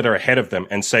people that are ahead of them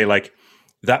and say like,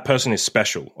 that person is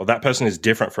special or that person is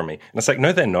different from me. And it's like,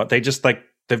 no, they're not. They just like,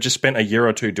 they've just spent a year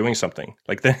or two doing something.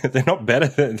 Like they're not better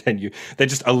than you. They're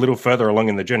just a little further along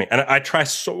in the journey. And I try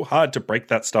so hard to break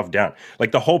that stuff down.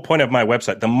 Like the whole point of my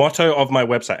website, the motto of my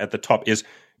website at the top is,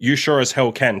 you sure as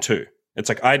hell can too. It's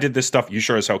like, I did this stuff, you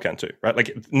sure as hell can too, right?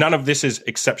 Like none of this is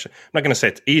exception. I'm not going to say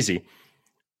it's easy,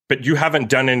 but you haven't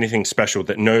done anything special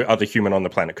that no other human on the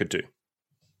planet could do.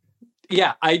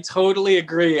 Yeah, I totally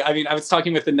agree. I mean, I was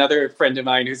talking with another friend of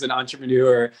mine who's an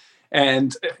entrepreneur,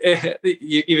 and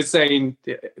he was saying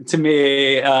to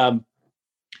me,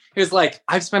 he was like,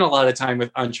 I've spent a lot of time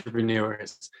with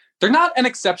entrepreneurs. They're not an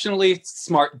exceptionally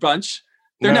smart bunch.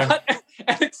 They're not,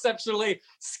 an exceptionally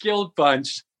skilled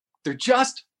bunch. They're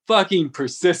just fucking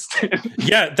persistent.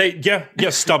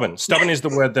 Stubborn. Stubborn is the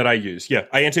word that I use. Yeah,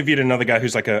 I interviewed another guy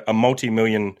who's like a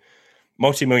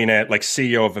multi-millionaire, like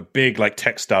CEO of a big like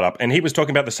tech startup, and he was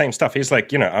talking about the same stuff. He's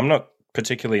like, I'm not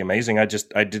particularly amazing. I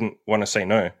didn't want to say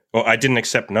no, or I didn't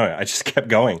accept no. I just kept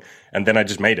going, and then I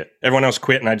just made it. Everyone else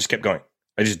quit, and I just kept going.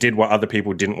 I just did what other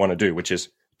people didn't want to do, which is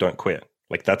don't quit.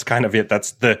 Like that's kind of it.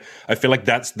 I feel like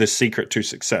that's the secret to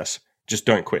success. Just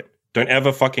don't quit. Don't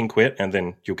ever fucking quit, and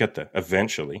then you'll get there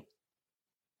eventually.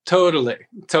 Totally.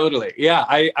 Yeah,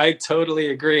 I totally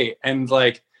agree. And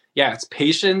like, yeah, it's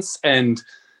patience, and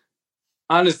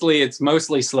honestly, it's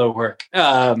mostly slow work.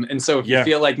 And so if you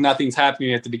feel like nothing's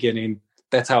happening at the beginning,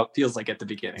 that's how it feels like at the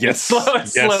beginning. Yes,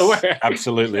 it's slow work.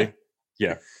 Absolutely.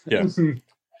 Yeah.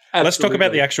 Let's talk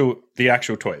about the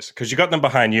actual toys, because you got them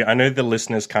behind you. I know the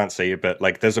listeners can't see it, but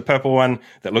like there's a purple one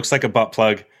that looks like a butt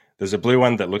plug. There's a blue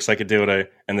one that looks like a dildo,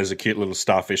 and there's a cute little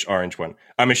starfish orange one.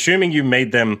 I'm assuming you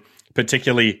made them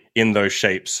particularly in those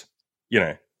shapes,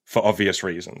 for obvious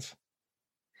reasons.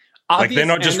 Like they're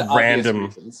not just random.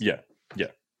 Reasons. Yeah.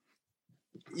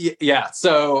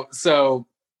 So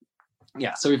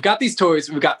we've got these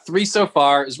toys. We've got 3 so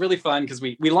far. It was really fun because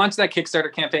we launched that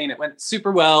Kickstarter campaign. It went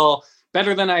super well,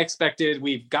 better than I expected.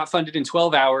 We got funded in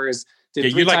 12 hours.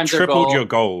 Did 3 you like times tripled your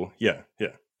goal. Yeah,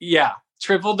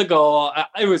 tripled the goal.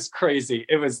 It was crazy.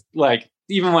 It was like,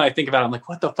 even when I think about it, I'm like,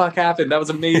 what the fuck happened? That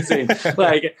was amazing.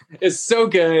 Like, it's so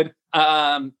good.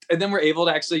 And then we're able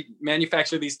to actually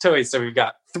manufacture these toys. So we've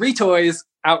got 3 toys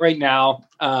out right now.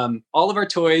 All of our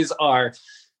toys are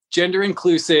gender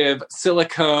inclusive,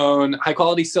 silicone, high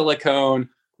quality silicone,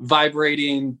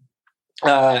 vibrating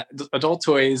adult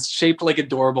toys shaped like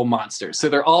adorable monsters. So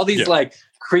they're all these like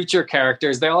creature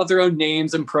characters. They all have their own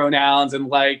names and pronouns and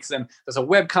likes. And there's a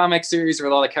webcomic series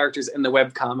with all the characters in the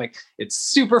webcomic. It's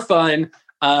super fun.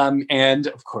 And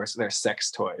of course, they're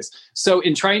sex toys. So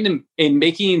in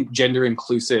making gender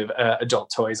inclusive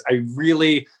adult toys, I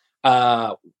really,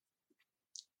 a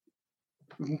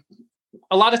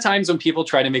lot of times when people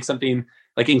try to make something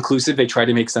like inclusive, they try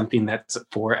to make something that's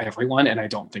for everyone. And I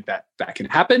don't think that can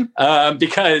happen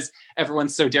because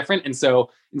everyone's so different. And so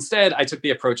instead, I took the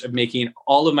approach of making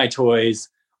all of my toys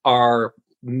are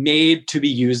made to be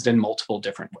used in multiple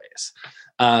different ways.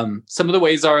 Some of the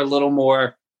ways are a little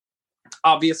more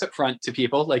obvious up front to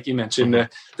people, like you mentioned,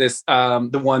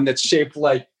 the one that's shaped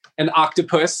like an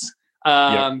octopus.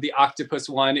 The octopus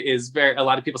one is a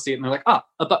lot of people see it and they're like, a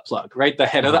butt plug, right? The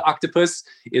head of the octopus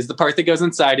is the part that goes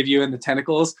inside of you, and the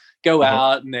tentacles go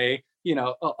out and they,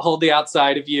 hold the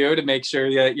outside of you to make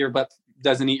sure that your butt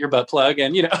doesn't eat your butt plug.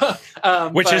 And,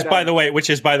 which is by the way,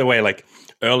 like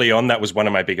early on, that was one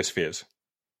of my biggest fears.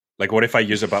 Like, what if I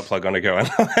use a butt plug on a go?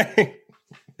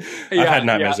 I've had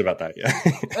nightmares about that.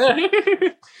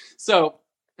 Yeah. So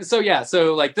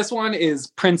like this one is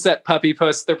Princette Puppy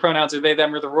Puss. Their pronouns are they,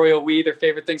 them, or the royal we. Their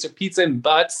favorite things are pizza and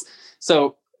butts.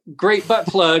 So great butt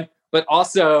plug, but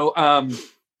also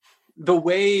the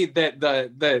way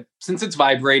that since it's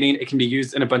vibrating, it can be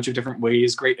used in a bunch of different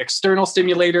ways. Great external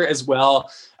stimulator as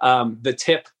well. The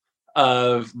tip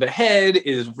of the head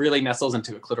really nestles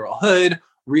into a clitoral hood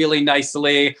really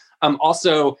nicely.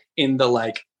 Also in the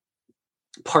like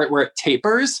part where it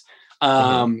tapers.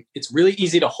 It's really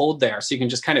easy to hold there, so you can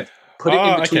just kind of put it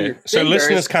in between your fingers. So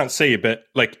listeners can't see, but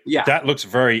like that looks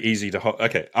very easy to hold.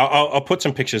 Okay, I'll put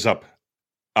some pictures up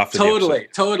after.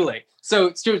 Totally.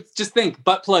 So just think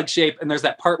butt plug shape, and there's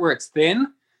that part where it's thin.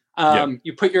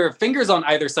 You put your fingers on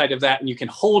either side of that, and you can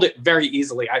hold it very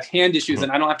easily. I have hand issues,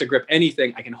 and I don't have to grip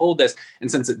anything. I can hold this, and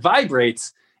since it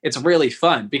vibrates, it's really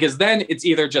fun because then it's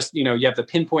either just you have the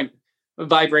pinpoint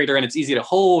vibrator, and it's easy to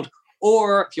hold.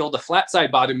 Or if you hold the flat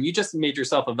side bottom, you just made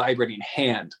yourself a vibrating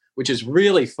hand, which is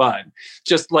really fun.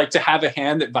 Just like to have a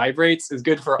hand that vibrates is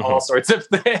good for all sorts of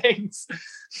things.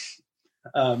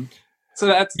 So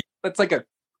that's like a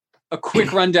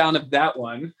quick rundown of that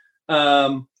one.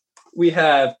 We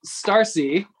have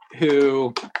Starcy,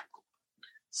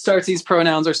 Starcy's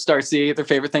pronouns are Starcy. Their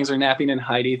favorite things are napping and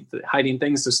hiding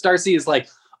things. So Starcy is like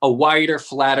a wider,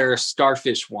 flatter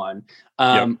starfish one.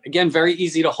 Again, very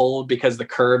easy to hold because the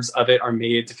curves of it are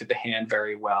made to fit the hand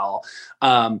very well.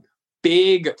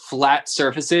 Big flat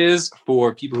surfaces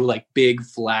for people who like big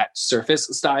flat surface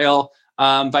style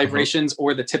vibrations,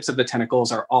 or the tips of the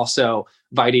tentacles are also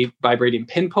vibrating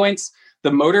pinpoints.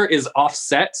 The motor is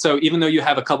offset. So even though you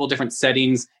have a couple different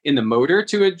settings in the motor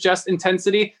to adjust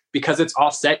intensity, because it's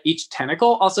offset, each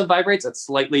tentacle also vibrates at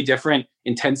slightly different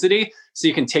intensity. So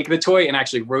you can take the toy and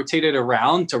actually rotate it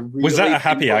around to really... Was that a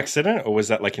happy accident, or was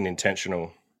that like an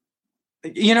intentional...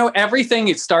 Everything,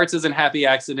 it starts as a happy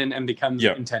accident and becomes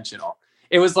intentional.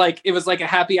 it was like a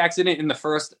happy accident in the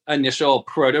first initial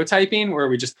prototyping where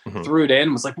we just threw it in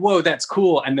and was like, whoa, that's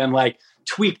cool. And then like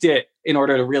tweaked it in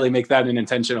order to really make that an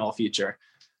intentional feature.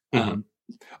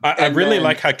 I really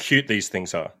like how cute these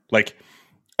things are. Like,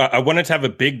 I wanted to have a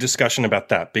big discussion about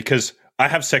that because I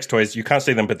have sex toys. You can't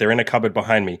see them, but they're in a cupboard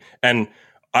behind me. And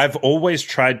I've always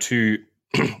tried to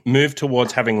move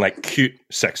towards having like cute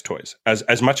sex toys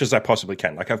as much as I possibly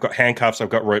can. Like I've got handcuffs, I've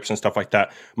got ropes and stuff like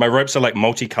that. My ropes are like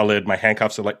multicolored. My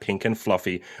handcuffs are like pink and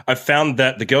fluffy. I've found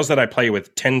that the girls that I play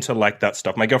with tend to like that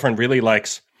stuff. My girlfriend really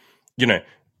likes, you know,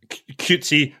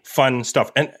 cutesy, fun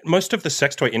stuff. And most of the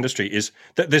sex toy industry is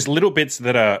that there's little bits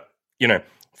that are, you know,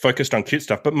 focused on cute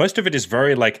stuff, but most of it is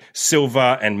very like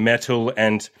silver and metal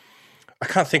and I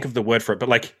can't think of the word for it, but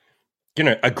like, you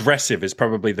know, aggressive is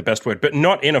probably the best word, but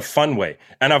not in a fun way.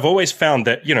 And I've always found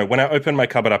that, you know, when I open my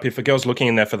cupboard up, if a girl's looking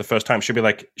in there for the first time,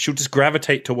 she'll just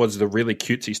gravitate towards the really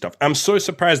cutesy stuff. I'm so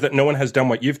surprised that no one has done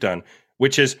what you've done,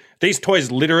 which is these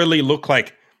toys literally look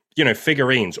like, you know,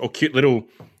 figurines or cute little,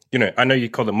 you know, I know you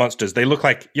call them monsters. They look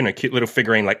like, you know, cute little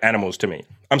figurine like animals to me.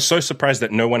 I'm so surprised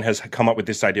that no one has come up with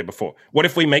this idea before. What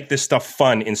if we make this stuff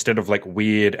fun instead of like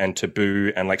weird and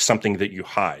taboo and like something that you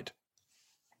hide?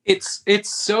 It's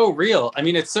so real. I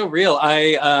mean, it's so real.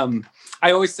 I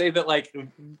always say that like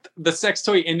the sex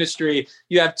toy industry,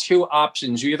 you have two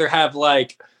options. You either have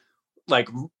like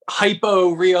hyper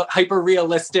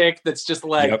realistic that's just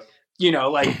like, you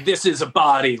know, like this is a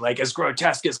body like as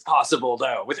grotesque as possible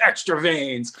though with extra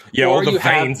veins. Yeah, all the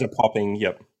veins are popping.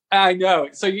 Yep. I know.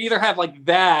 So you either have like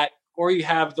that or you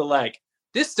have the like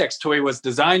this sex toy was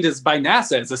designed by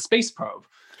NASA as a space probe.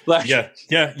 Like, yeah,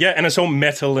 and it's all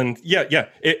metal and yeah.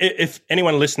 If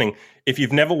anyone listening, if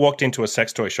you've never walked into a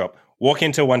sex toy shop, walk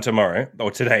into one tomorrow or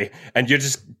today, and you're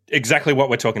just exactly what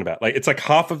we're talking about. Like, it's like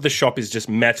half of the shop is just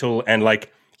metal and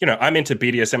like, you know, I'm into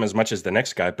BDSM as much as the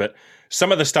next guy, but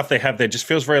some of the stuff they have there just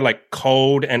feels very like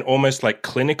cold and almost like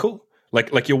clinical,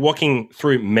 like you're walking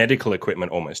through medical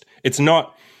equipment almost. It's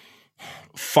not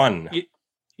fun.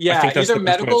 Yeah, either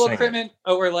medical equipment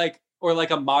or like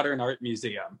a modern art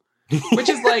museum. Which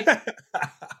is like,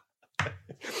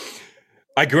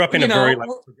 I grew up in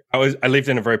I lived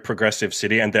in a very progressive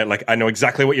city, and that like I know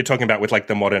exactly what you're talking about with like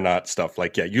the modern art stuff.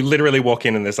 Like, yeah, you literally walk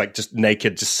in and there's like just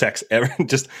naked, just sex,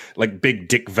 just like big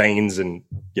dick veins, and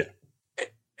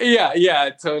yeah,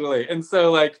 totally. And so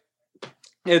like,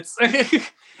 it's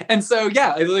and so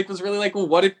yeah, I like was really like, well,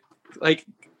 what if like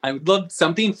I would love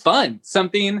something fun,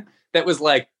 something that was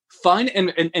like fun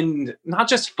and not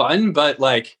just fun, but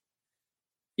like.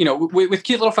 You know, with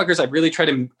Cute Little Fuckers, I really try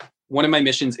to, one of my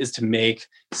missions is to make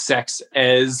sex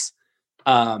as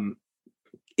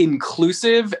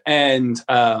inclusive and,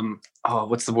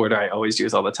 what's the word I always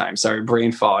use all the time? Sorry,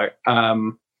 brain fart.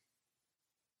 Wow,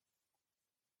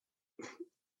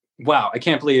 I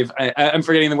can't believe I'm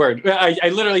forgetting the word. I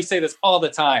literally say this all the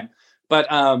time, but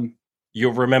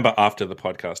you'll remember after the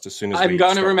podcast as soon as I'm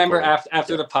going to remember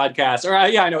after the podcast. Or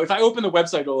I know if I open the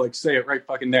website, it'll like say it right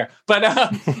fucking there. But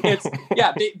it's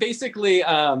basically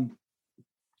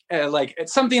like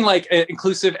it's something like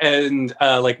inclusive and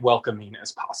like welcoming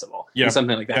as possible. Yeah, and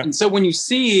something like that. Yeah. And so when you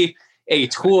see a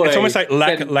toy, it's almost like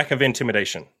lack of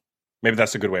intimidation. Maybe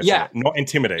that's a good way of saying it. Not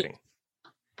intimidating.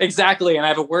 Exactly, and I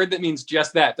have a word that means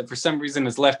just that for some reason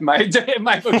has left my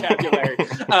vocabulary.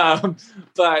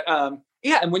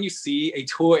 Yeah, and when you see a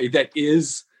toy that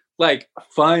is like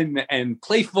fun and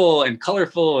playful and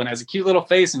colorful and has a cute little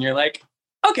face, and you're like,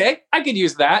 okay, I could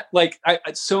use that. Like,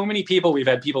 so many people, we've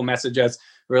had people message us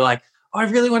who are like, oh, I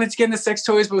really wanted to get into sex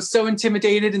toys, but was so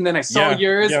intimidated. And then I saw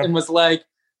yours and was like,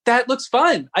 that looks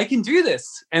fun. I can do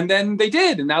this. And then they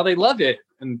did, and now they love it.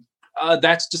 And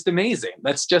that's just amazing.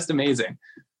 That's just amazing.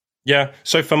 Yeah.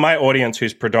 So for my audience,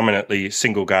 who's predominantly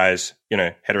single guys, you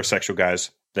know, heterosexual guys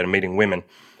that are meeting women,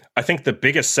 I think the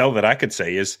biggest sell that I could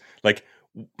say is like,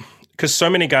 because so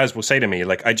many guys will say to me,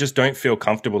 like, I just don't feel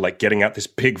comfortable like getting out this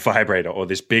big vibrator or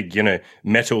this big, you know,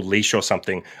 metal leash or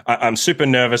something. I'm super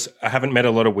nervous. I haven't met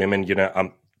a lot of women, you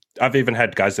know, I've even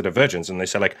had guys that are virgins and they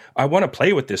say like, I want to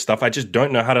play with this stuff. I just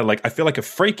don't know how to, like, I feel like a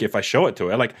freak if I show it to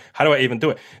her. Like, how do I even do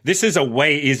it? This is a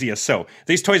way easier sell.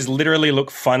 These toys literally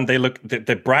look fun.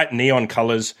 They're bright neon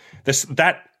colors.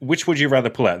 Which would you rather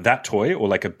pull out, that toy or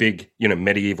like a big, you know,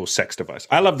 medieval sex device?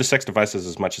 I love the sex devices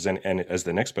as much as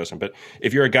the next person. But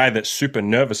if you're a guy that's super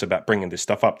nervous about bringing this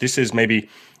stuff up, this is maybe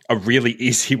a really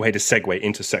easy way to segue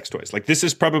into sex toys. Like, this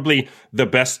is probably the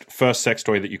best first sex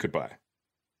toy that you could buy.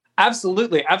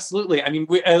 Absolutely, absolutely. I mean,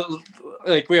 we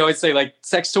always say, like,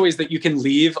 sex toys that you can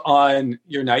leave on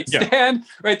your nightstand,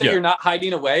 right? That you're not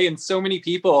hiding away. And so many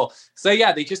people say,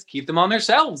 yeah, they just keep them on their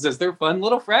shelves as their fun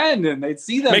little friend, and they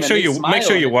see them. Make sure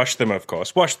you wash them, of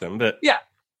course. Wash them, but yeah,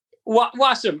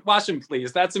 wash them,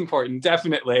 please. That's important,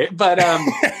 definitely. But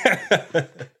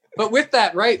but with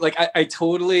that, right? Like, I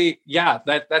totally,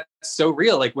 that's so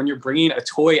real. Like, when you're bringing a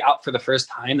toy out for the first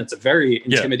time, that's a very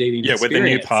intimidating experience. With a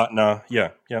new partner.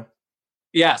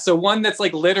 Yeah. So one that's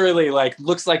like literally like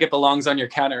looks like it belongs on your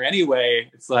counter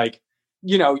anyway. It's like,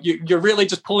 you're really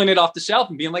just pulling it off the shelf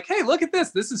and being like, hey, look at this.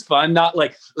 This is fun. Not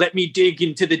like, let me dig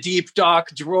into the deep,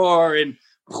 dark drawer and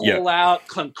pull out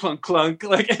clunk, clunk, clunk.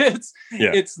 Like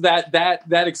it's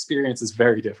that experience is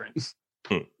very different.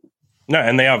 No,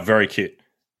 and they are very cute.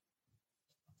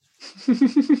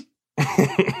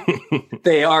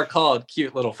 They are called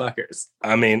cute little fuckers.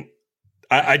 I mean,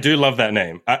 I do love that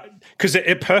name because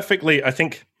it perfectly, I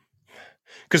think,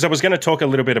 because I was going to talk a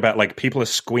little bit about like people are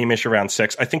squeamish around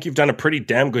sex. I think you've done a pretty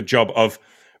damn good job of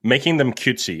making them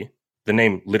cutesy. The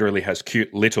name literally has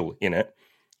cute little in it.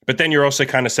 But then you're also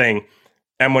kind of saying,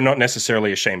 and we're not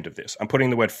necessarily ashamed of this. I'm putting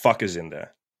the word fuckers in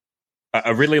there.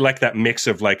 I really like that mix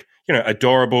of like,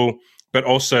 adorable, but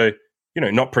also,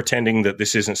 not pretending that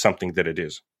this isn't something that it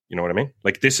is. You know what I mean?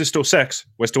 Like, this is still sex.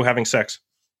 We're still having sex.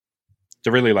 I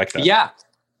really like that. Yeah,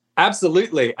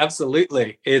 absolutely.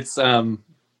 Absolutely. It's, well,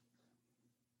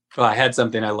 I had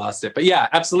something, I lost it, but yeah,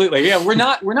 absolutely. Yeah. We're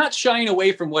not shying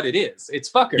away from what it is. It's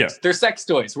fuckers. Yeah. They're sex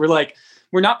toys. We're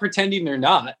not pretending they're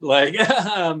not, like,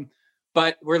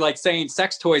 but we're like saying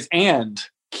sex toys and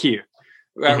cute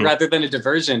rather than a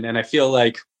diversion. And I feel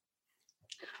like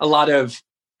a lot of,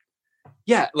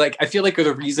 I feel like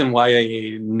the reason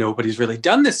why nobody's really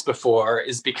done this before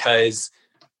is because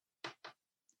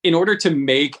in order to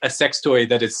make a sex toy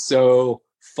that is so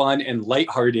fun and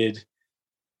lighthearted,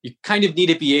 you kind of need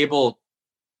to be able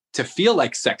to feel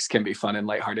like sex can be fun and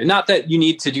lighthearted. Not that you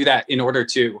need to do that in order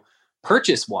to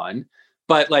purchase one,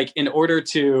 but like in order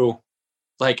to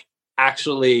like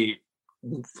actually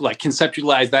like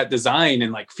conceptualize that design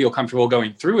and like feel comfortable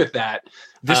going through with that.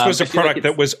 This was a product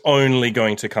that was only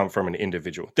going to come from an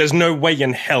individual. There's no way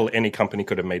in hell any company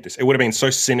could have made this. It would have been so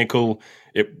cynical.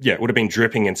 It would have been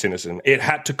dripping in cynicism. It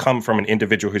had to come from an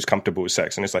individual who's comfortable with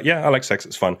sex. And it's like, yeah, I like sex.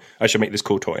 It's fun. I should make this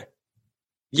cool toy.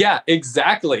 Yeah,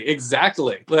 exactly.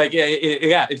 Like,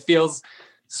 it feels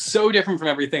so different from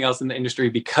everything else in the industry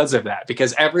because of that.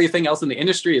 Because everything else in the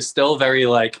industry is still very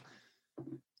like,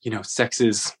 sex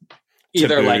is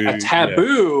either taboo, like a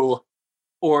taboo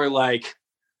or like,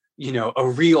 a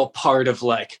real part of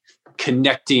like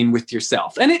connecting with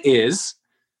yourself. And it is,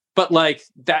 but like,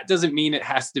 that doesn't mean it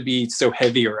has to be so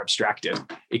heavy or abstracted.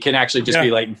 It can actually just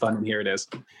be light and fun. And here it is.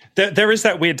 There is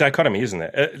that weird dichotomy, isn't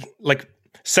there? Like,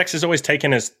 sex is always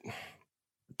taken as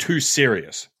too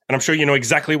serious. And I'm sure you know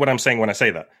exactly what I'm saying when I say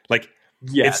that. Like,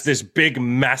 it's this big,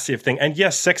 massive thing. And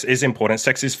yes, sex is important.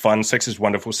 Sex is fun. Sex is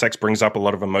wonderful. Sex brings up a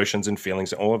lot of emotions and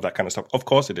feelings and all of that kind of stuff. Of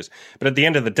course it is. But at the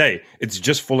end of the day, it's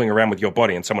just fooling around with your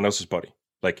body and someone else's body.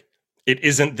 Like, it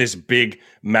isn't this big,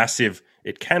 massive,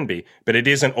 it can be, but it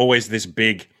isn't always this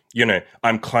big,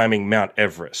 I'm climbing Mount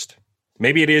Everest.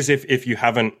 Maybe it is if you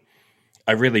haven't,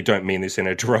 I really don't mean this in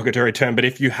a derogatory term, but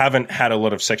if you haven't had a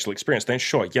lot of sexual experience, then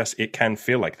sure, yes, it can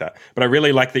feel like that. But I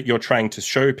really like that you're trying to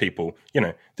show people,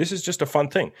 this is just a fun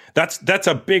thing. That's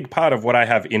a big part of what I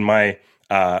have in my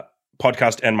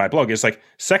podcast and my blog is like,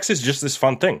 sex is just this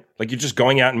fun thing. Like, you're just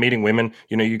going out and meeting women,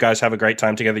 you guys have a great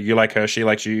time together. You like her, she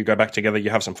likes you, you go back together, you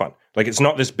have some fun. Like, it's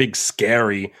not this big,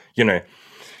 scary, I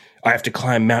have to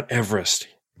climb Mount Everest.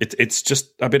 It's just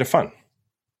a bit of fun.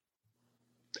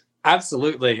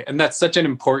 Absolutely. And that's such an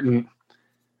important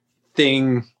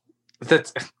thing.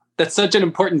 That's such an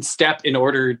important step in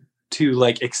order to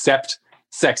like accept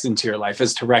sex into your life,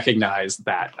 is to recognize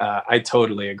that. I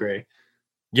totally agree.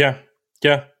 Yeah.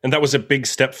 Yeah. And that was a big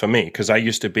step for me because I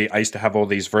used to have all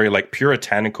these very like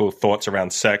puritanical thoughts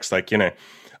around sex. Like,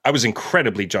 I was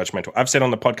incredibly judgmental. I've said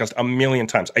on the podcast a million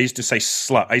times, I used to say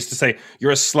slut. I used to say, you're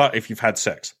a slut if you've had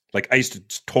sex. Like, I used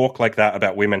to talk like that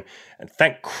about women, and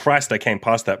thank Christ I came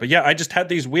past that. But yeah, I just had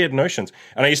these weird notions.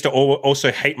 And I used to also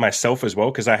hate myself as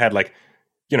well because I had like,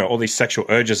 all these sexual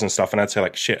urges and stuff. And I'd say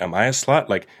like, shit, am I a slut?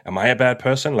 Like, am I a bad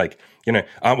person? Like,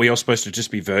 aren't we all supposed to just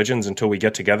be virgins until we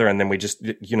get together and then we just,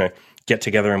 get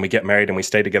together and we get married and we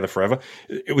stay together forever?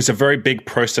 It was a very big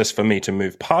process for me to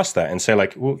move past that and say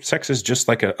like, well, sex is just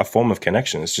like a form of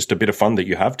connection. It's just a bit of fun that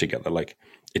you have together. Like,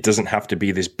 it doesn't have to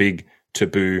be this big,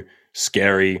 taboo,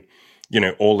 scary,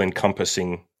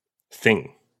 all-encompassing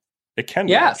thing. It can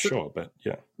be, sure, but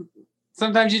yeah.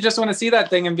 Sometimes you just want to see that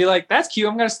thing and be like, that's cute,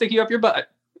 I'm going to stick you up your butt.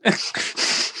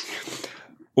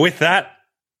 With that,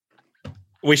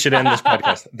 we should end this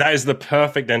podcast. That is the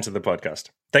perfect end to the podcast.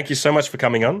 Thank you so much for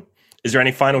coming on. Is there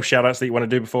any final shout outs that you want to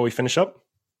do before we finish up?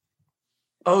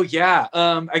 Oh, yeah.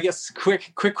 I guess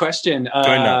quick question. Go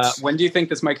nuts. When do you think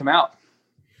this might come out?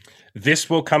 This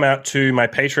will come out to my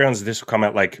Patreons. This will come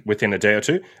out like within a day or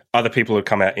two. Other people will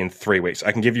come out in 3 weeks.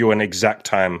 I can give you an exact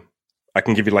time. I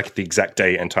can give you like the exact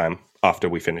day and time after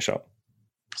we finish up.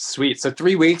 Sweet. So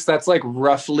 3 weeks, that's like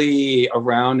roughly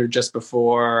around or just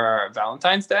before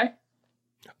Valentine's Day?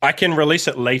 I can release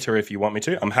it later if you want me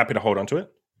to. I'm happy to hold on to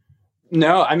it.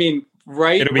 No, I mean,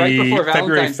 right before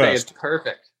Valentine's Day is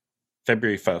perfect.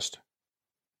 February 1st.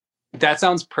 That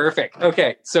sounds perfect.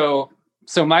 Okay, so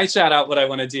my shout out, what I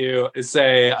want to do is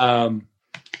say,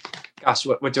 gosh,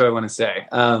 what do I want to say?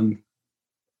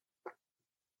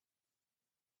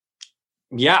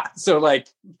 Yeah, so like,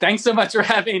 thanks so much for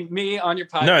having me on your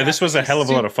podcast. No, this was a hell of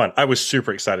a lot of fun. I was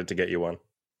super excited to get you on.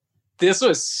 This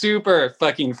was super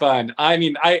fucking fun. I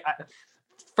mean, I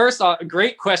first off,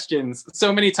 great questions.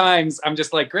 So many times I'm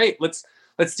just like, great, let's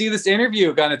do this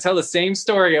interview. Gonna tell the same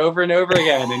story over and over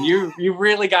again. And you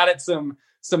really got it some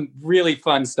really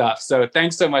fun stuff. So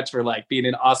thanks so much for like being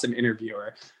an awesome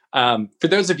interviewer. For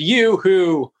those of you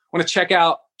who want to check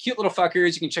out Cute Little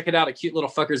Fuckers, you can check it out at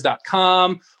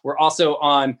cutelittlefuckers.com. We're also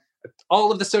on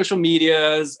all of the social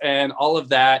medias and all of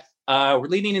that.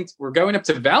 We're going up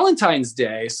to Valentine's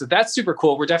Day, so that's super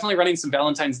cool. We're definitely running some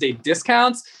Valentine's Day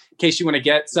discounts in case you want to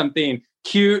get something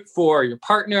cute for your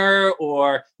partner,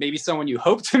 or maybe someone you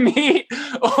hope to meet,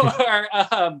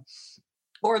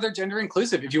 or they're gender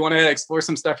inclusive. If you want to explore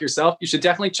some stuff yourself, you should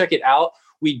definitely check it out.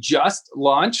 We just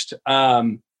launched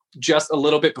just a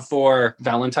little bit before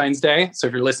Valentine's Day. So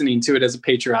if you're listening to it as a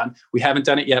Patreon, we haven't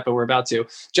done it yet, but we're about to.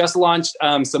 Just launched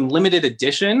some limited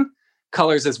edition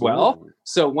colors as well. Ooh.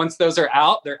 So once those are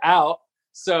out, they're out.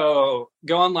 So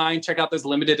go online, check out those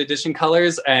limited edition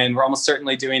colors, and we're almost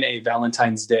certainly doing a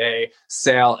Valentine's Day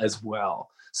sale as well.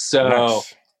 So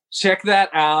nice. Check that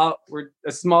out. We're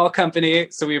a small company,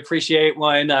 so we appreciate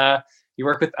when you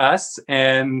work with us.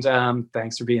 And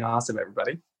thanks for being awesome,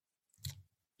 everybody.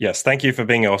 Yes, thank you for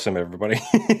being awesome, everybody.